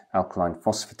bilirubin, alkaline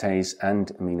phosphatase,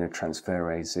 and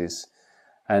aminotransferases.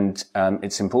 And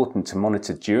it's important to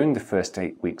monitor during the first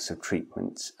 8 weeks of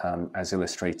treatment, as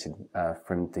illustrated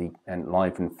from the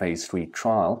ENLIVEN phase 3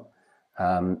 trial.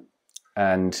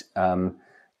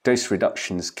 Dose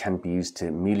reductions can be used to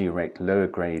ameliorate lower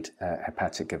grade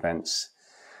hepatic events.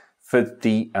 For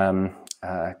the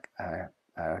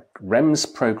REMS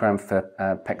program for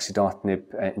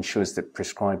pexidartinib ensures that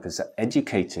prescribers are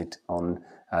educated on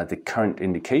the current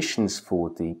indications for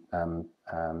the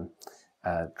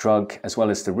drug, as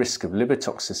well as the risk of liver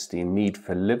toxicity and need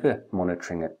for liver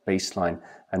monitoring at baseline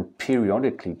and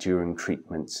periodically during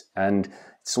treatment. And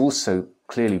it's also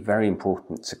clearly very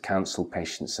important to counsel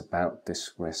patients about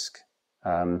this risk.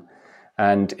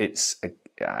 And it's,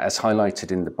 as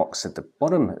highlighted in the box at the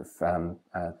bottom of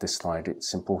this slide,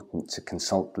 it's important to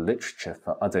consult the literature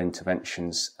for other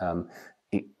interventions,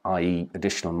 i.e.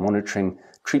 additional monitoring,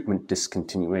 treatment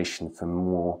discontinuation for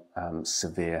more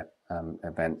severe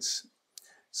events.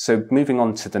 So moving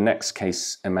on to the next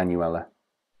case, Emanuela.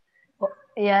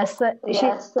 Yes,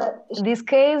 this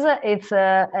case, it's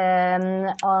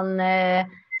on a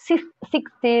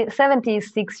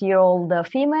 76-year-old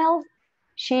female.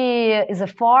 She is a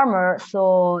farmer,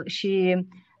 so she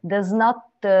does not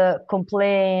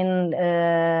complain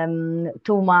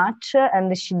too much,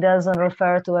 and she doesn't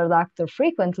refer to her doctor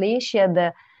frequently. She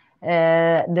had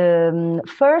the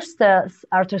first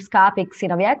arthroscopic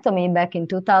synoviectomy back in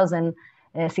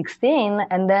 2016,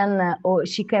 and then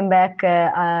she came back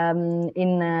in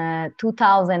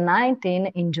 2019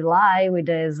 in July with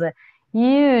this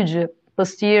huge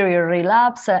posterior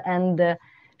relapse, and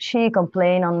she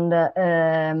complained on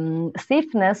the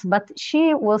stiffness, but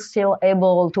she was still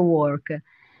able to work.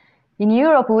 In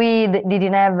Europe, we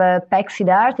didn't have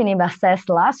pexidartinib assessed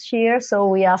last year, so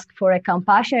we asked for a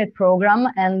compassionate program,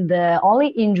 and only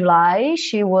in July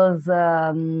she was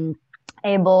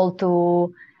able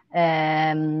to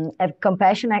have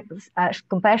compassionate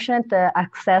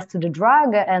access to the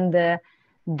drug, and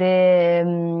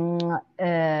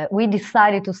we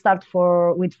decided to start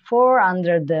with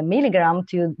 400 milligrams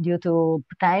due to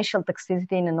potential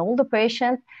toxicity in an older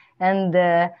patient. And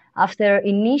after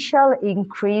initial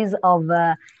increase of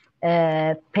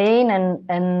pain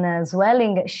and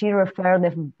swelling, she referred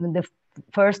the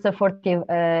first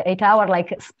 48 hours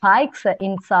like spikes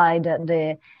inside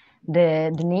the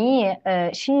knee.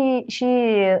 She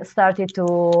started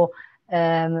to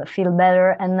feel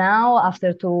better, and now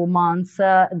after 2 months,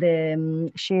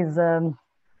 she's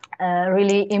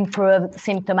really improved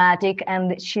symptomatic,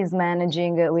 and she's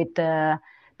managing with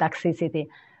toxicity.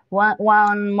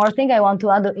 One more thing I want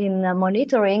to add in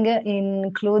monitoring,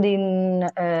 including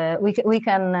we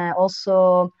can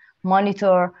also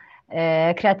monitor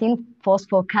creatine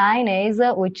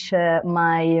phosphokinase, which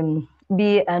might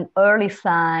be an early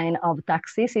sign of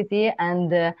toxicity,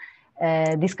 and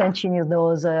discontinue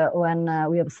those when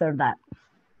we observe that.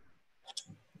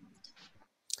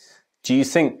 Do you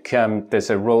think there's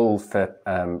a role for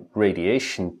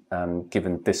radiation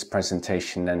given this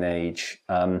presentation and age?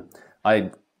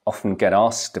 I often get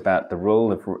asked about the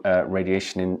role of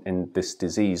radiation in this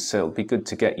disease, so it'll be good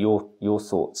to get your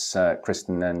thoughts,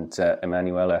 Kristen and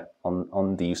Emanuela,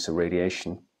 on the use of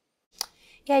radiation.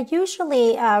 Yeah,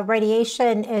 usually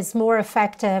radiation is more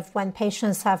effective when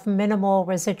patients have minimal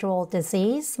residual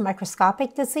disease,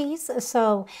 microscopic disease.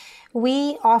 So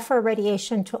we offer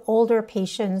radiation to older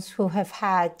patients who have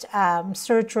had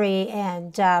surgery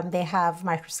and they have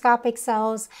microscopic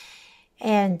cells.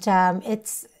 And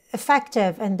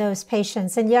effective in those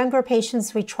patients. In younger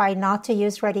patients, we try not to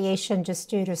use radiation just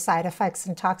due to side effects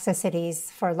and toxicities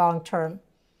for long term.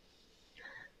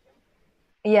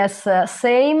 Yes,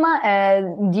 same.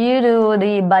 Due to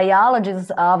the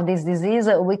biologies of this disease,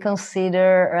 we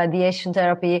consider radiation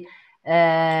therapy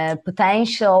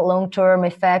potential long-term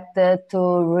effect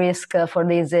to risk for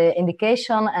this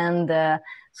indication, and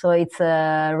so it's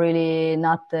really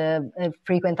not a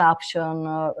frequent option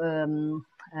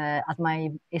at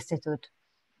my institute.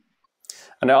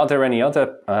 And are there any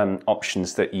other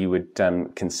options that you would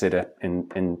consider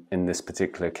in this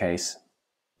particular case?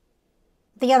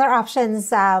 The other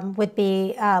options would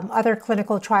be other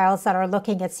clinical trials that are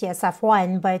looking at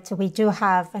CSF1, but we do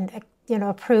have an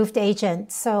approved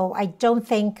agent. So I don't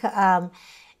think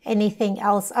anything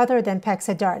else other than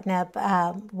pexidartinib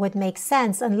would make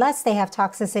sense unless they have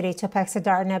toxicity to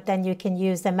pexidartinib. Then you can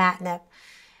use the imatinib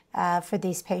for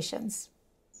these patients.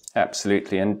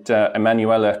 Absolutely. And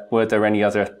Emanuela, were there any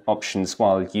other options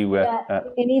while you were...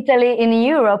 In Italy, in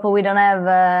Europe, we don't have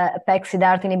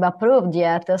pexidartinib approved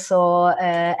yet. So,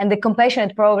 and the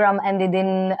compassionate program ended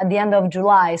at the end of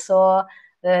July. So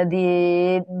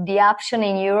the option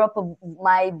in Europe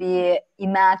might be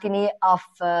imatinib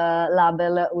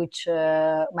off-label, which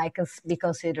might be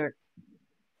considered.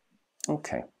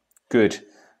 Okay, good.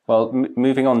 Well,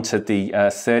 moving on to the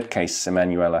third case,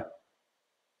 Emanuela.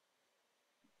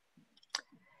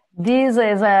 This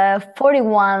is a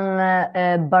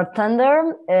 41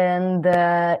 bartender, and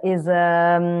is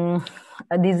a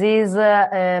disease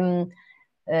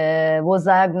was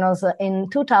diagnosed in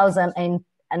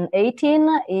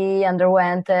 2018. He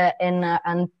underwent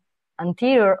an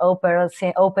anterior open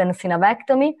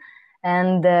synovectomy,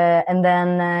 and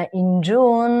then in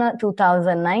June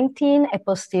 2019 a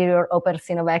posterior open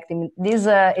synovectomy. This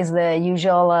is the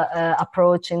usual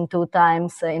approach in 2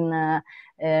 times in a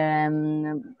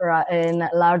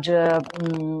larger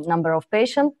number of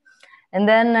patients, and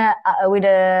then with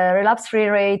a relapse-free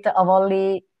rate of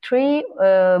only 3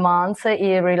 months,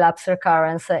 he relapsed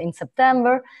recurrence in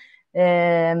September.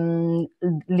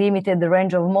 Limited the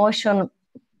range of motion,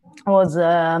 was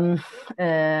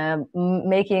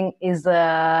making his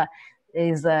daily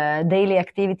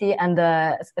activity and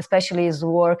especially his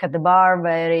work at the bar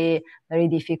very, very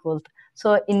difficult.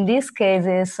 So in these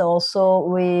cases also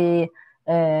we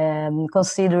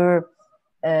consider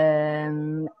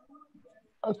a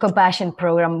compassion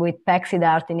program with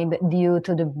pexidartinib due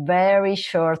to the very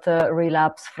short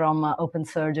relapse from open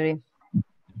surgery.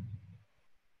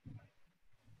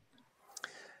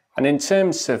 And in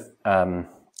terms of the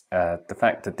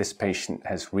fact that this patient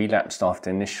has relapsed after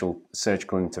initial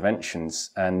surgical interventions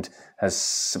and has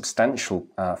substantial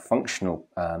functional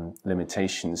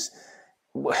limitations,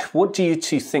 what do you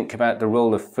two think about the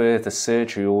role of further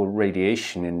surgery or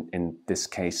radiation in this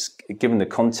case, given the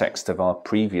context of our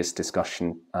previous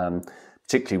discussion,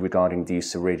 particularly regarding the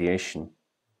use of radiation?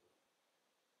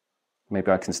 Maybe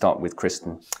I can start with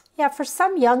Kristen. Yeah, for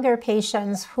some younger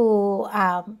patients who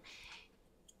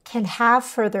can have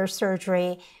further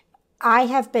surgery, I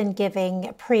have been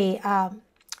giving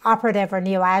pre-operative or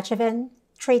neoadjuvant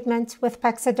treatment with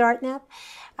pexidartinib.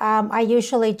 I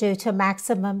usually give it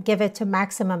to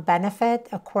maximum benefit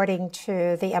according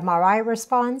to the MRI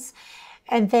response.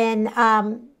 And then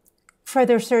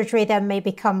further surgery then may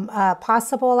become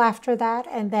possible after that.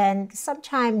 And then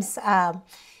sometimes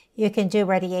you can do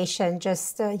radiation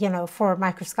just, for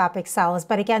microscopic cells.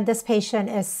 But again, this patient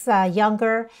is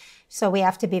younger, so we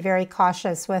have to be very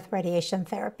cautious with radiation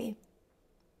therapy.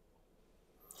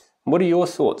 What are your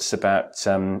thoughts about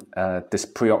this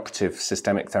preoperative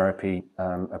systemic therapy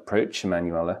approach,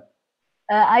 Emanuela?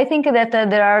 I think that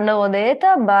there are no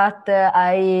data, but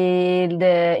in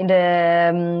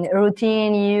the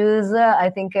routine use,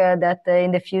 I think that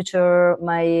in the future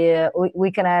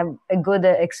we can have a good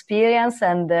experience,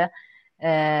 and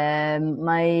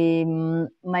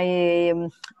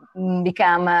might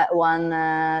become one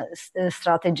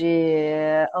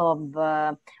strategy of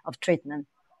treatment.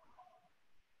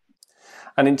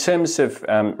 And in terms of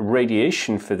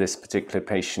radiation for this particular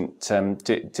patient,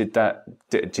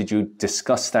 did you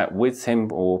discuss that with him,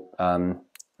 or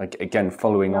again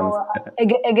following on?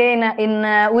 Again,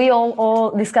 we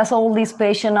all discuss all these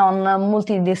patients on a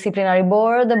multidisciplinary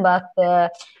board, but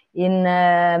in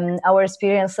our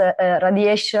experience,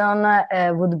 radiation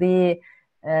would be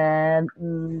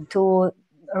too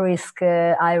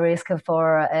high risk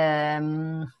for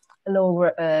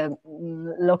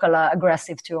local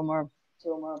aggressive tumor.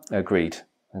 Agreed.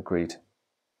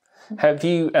 Have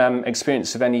you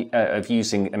experience of any of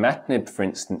using imatinib, for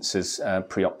instance, as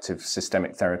preoperative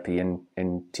systemic therapy in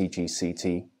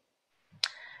TGCT?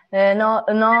 No,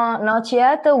 not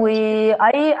yet.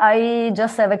 I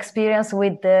just have experience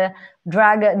with the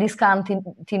drug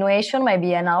discontinuation,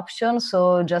 maybe an option.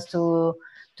 So just to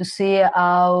see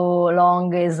how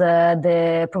long is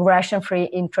the progression-free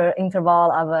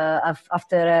interval of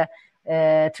after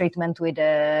treatment with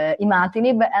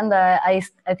imatinib, and I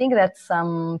think that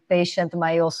some patient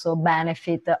might also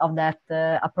benefit of that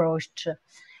approach,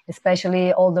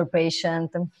 especially older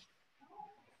patient.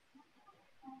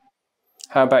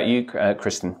 How about you,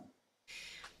 Kristen?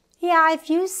 Yeah, I've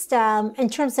used, in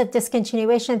terms of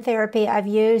discontinuation therapy, I've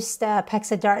used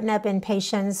pexidartinib in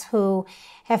patients who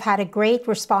have had a great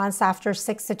response after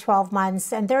 6 to 12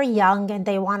 months, and they're young and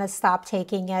they want to stop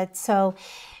taking it. So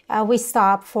we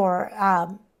stop for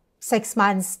 6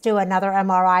 months, do another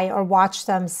MRI, or watch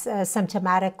them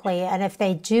symptomatically. And if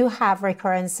they do have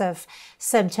recurrence of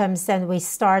symptoms, then we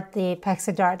start the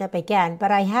pexidartinib again.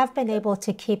 But I have been able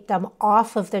to keep them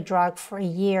off of the drug for a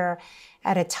year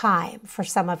at a time for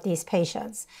some of these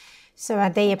patients. So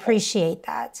they appreciate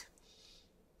that.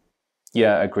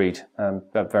 Yeah, agreed.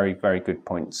 Very, very good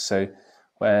points. So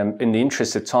in the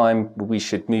interest of time, we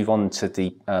should move on to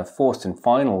the fourth and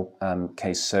final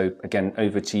case. So again,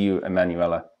 over to you,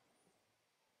 Emanuela.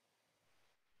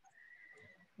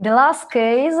 The last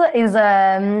case is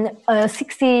a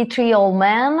 63-year-old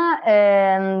man,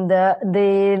 and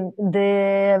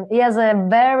he has a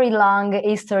very long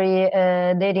history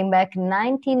dating back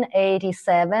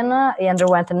 1987. He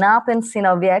underwent an open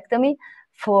synoviectomy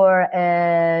for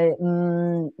a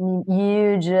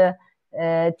huge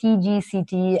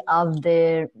TGCT of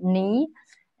the knee,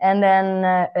 and then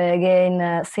again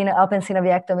open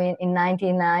synoviectomy in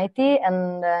 1990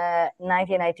 and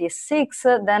 1996.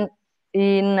 Then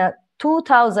in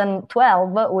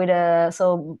 2012, with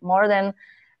so more than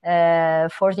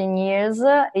 14 years,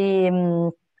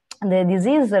 the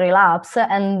disease relapsed,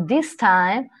 and this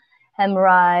time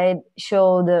hemorrhoid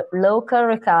showed local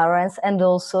recurrence and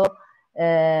also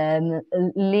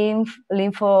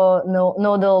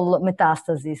lymphnodal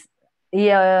metastasis. He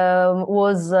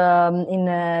was in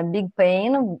big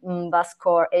pain,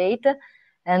 VASCOR 8,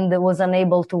 and was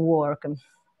unable to work.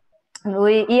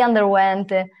 He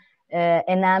underwent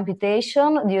an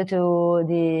amputation due to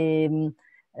the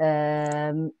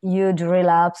huge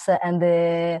relapse and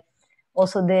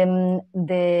also the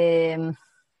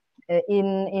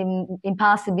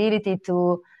impossibility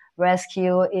to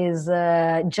rescue his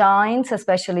joints,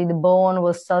 especially the bone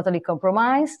was totally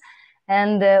compromised,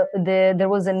 and there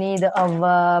was a need of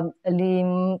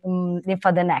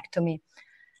lymphadenectomy.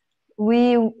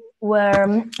 We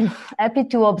were happy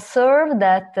to observe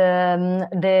that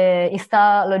the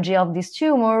histology of this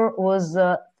tumor was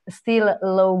still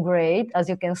low grade. As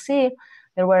you can see,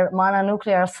 there were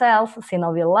mononuclear cells,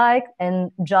 synovial-like,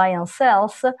 and giant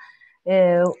cells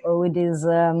with this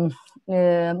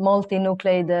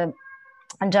multinucleated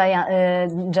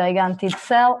gigantic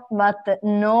cell, but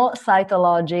no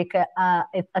cytologic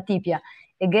atypia.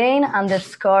 Again,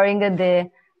 underscoring the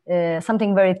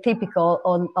something very typical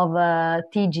of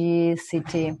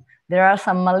TGCT. There are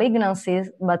some malignancies,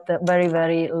 but very,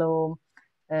 very low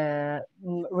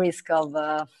risk of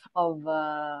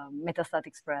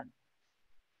metastatic spread.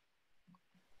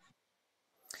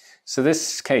 So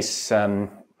this case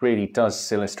really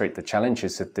does illustrate the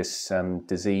challenges of this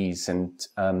disease, and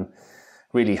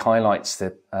really highlights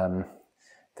the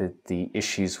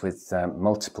issues with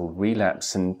multiple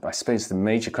relapse. And I suppose the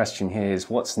major question here is,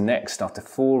 what's next after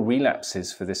 4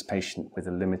 relapses for this patient with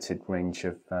a limited range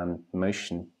of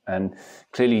motion? And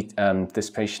clearly this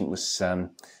patient was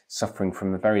suffering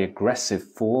from a very aggressive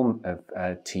form of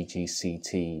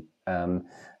TGCT,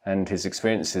 and his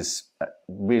experiences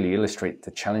really illustrate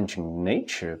the challenging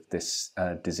nature of this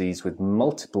disease, with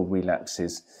multiple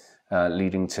relapses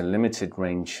leading to limited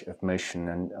range of motion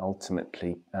and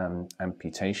ultimately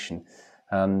amputation.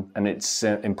 And it's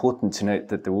important to note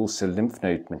that there are also lymph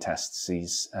node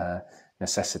metastases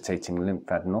necessitating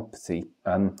lymphadenopathy.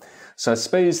 So I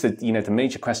suppose that, the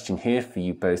major question here for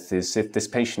you both is, if this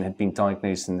patient had been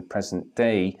diagnosed in the present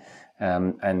day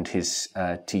and his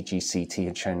TGCT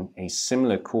had shown a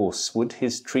similar course, would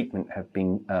his treatment have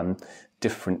been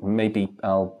different? Maybe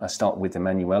I'll start with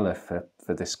Emanuela for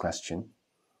this question.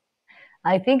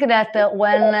 I think that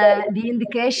when the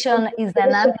indication is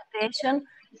an amputation,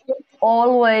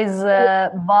 always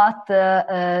both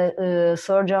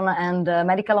surgeon and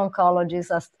medical oncologist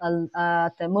at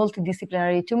the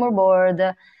multidisciplinary tumor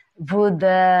board would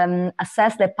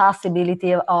assess the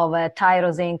possibility of a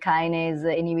tyrosine kinase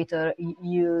inhibitor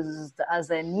used as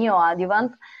a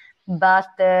neoadjuvant. But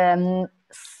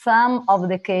some of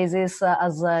the cases,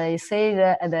 as I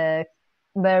said, the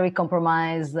very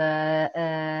compromised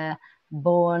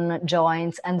bone,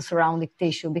 joints, and surrounding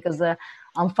tissue, because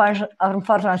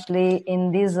unfortunately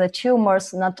in these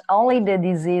tumors, not only the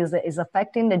disease is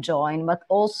affecting the joint, but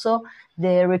also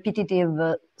the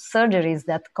repetitive surgeries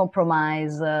that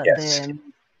compromise the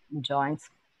joints.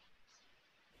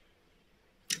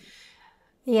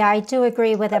 Yeah, I do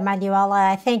agree with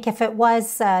Emanuela. I think if it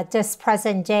was this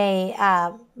present day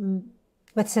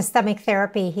with systemic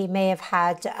therapy, he may have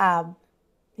had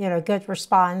good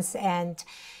response, and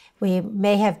we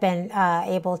may have been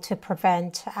able to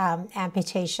prevent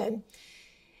amputation.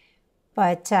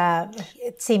 But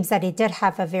it seems that he did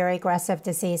have a very aggressive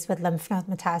disease with lymph node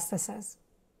metastasis.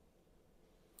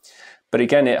 But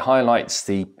again, it highlights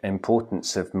the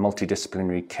importance of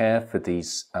multidisciplinary care for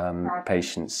these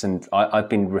patients. And I've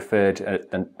been referred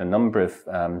a number of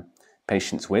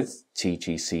patients with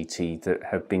TGCT that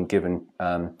have been given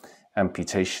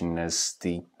amputation as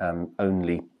the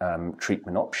only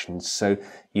treatment options. So,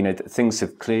 things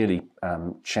have clearly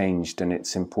changed, and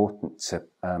it's important to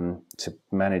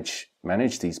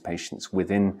manage these patients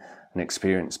within an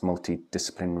experienced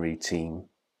multidisciplinary team.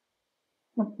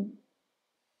 Mm-hmm.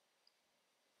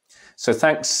 So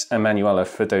thanks, Emanuela,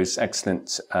 for those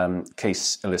excellent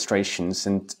case illustrations.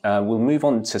 And we'll move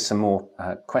on to some more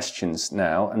questions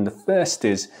now. And the first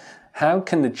is, how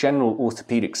can the general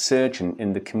orthopedic surgeon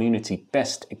in the community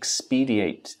best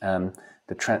expedite the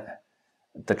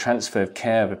transfer of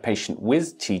care of a patient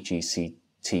with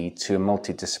TGCT to a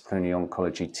multidisciplinary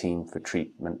oncology team for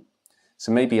treatment?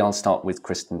 So maybe I'll start with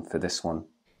Kristen for this one.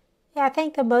 Yeah, I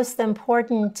think the most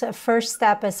important first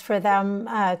step is for them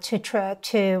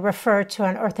to refer to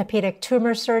an orthopedic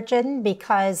tumor surgeon,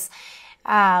 because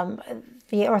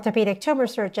the orthopedic tumor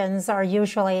surgeons are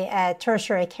usually at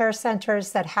tertiary care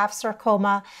centers that have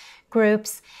sarcoma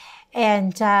groups,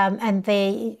 and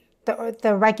the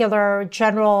regular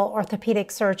general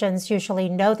orthopedic surgeons usually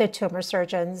know the tumor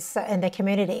surgeons in the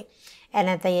community and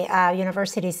at the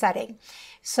university setting.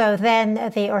 So then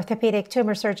the orthopedic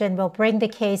tumor surgeon will bring the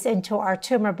case into our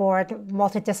tumor board,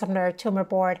 multidisciplinary tumor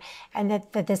board, and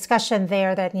the discussion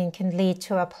there then can lead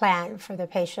to a plan for the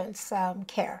patient's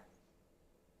care.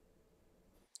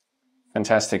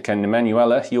 Fantastic. And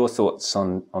Emanuela, your thoughts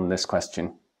on this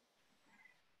question?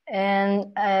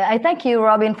 And I thank you,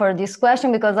 Robin, for this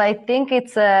question, because I think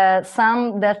it's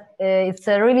it's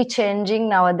really changing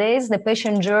nowadays, the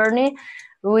patient journey.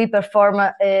 We perform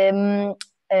a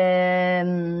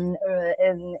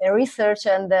research,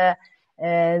 and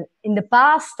in the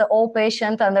past, all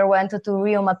patients underwent to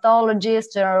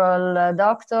rheumatologist, general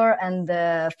doctor, and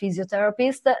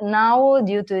physiotherapist. Now,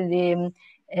 due to the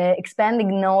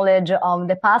expanding knowledge of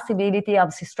the possibility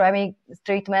of systemic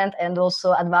treatment, and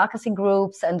also advocacy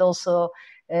groups, and also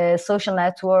social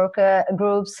network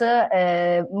groups,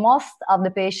 most of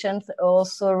the patients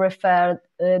also refer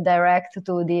direct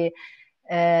to the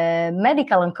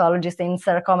medical oncologist in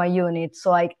sarcoma unit.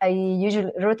 So I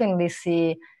usually routinely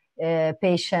see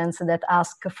patients that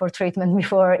ask for treatment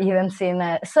before even seeing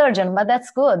a surgeon, but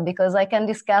that's good, because I can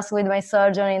discuss with my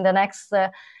surgeon in the next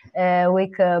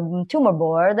week tumor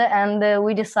board, and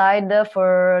we decide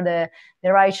for the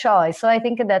right choice. So I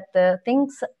think that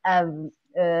things have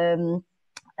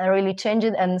really changed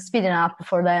and speeding up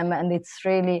for them, and it's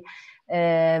really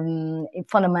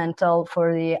fundamental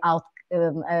for the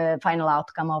final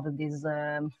outcome of this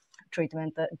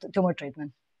treatment, tumor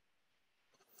treatment.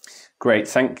 Great,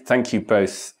 thank you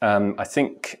both. I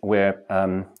think we're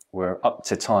up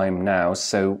to time now.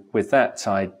 So with that,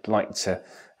 I'd like to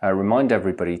remind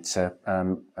everybody to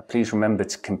please remember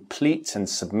to complete and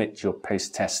submit your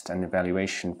post-test and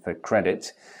evaluation for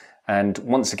credit. And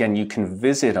once again, you can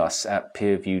visit us at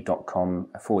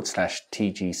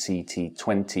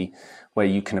peerview.com/TGCT20, where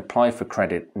you can apply for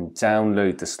credit and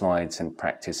download the slides and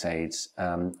practice aids.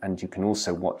 And you can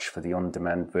also watch for the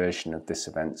on-demand version of this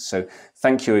event. So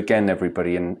thank you again,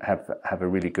 everybody, and have a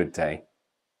really good day.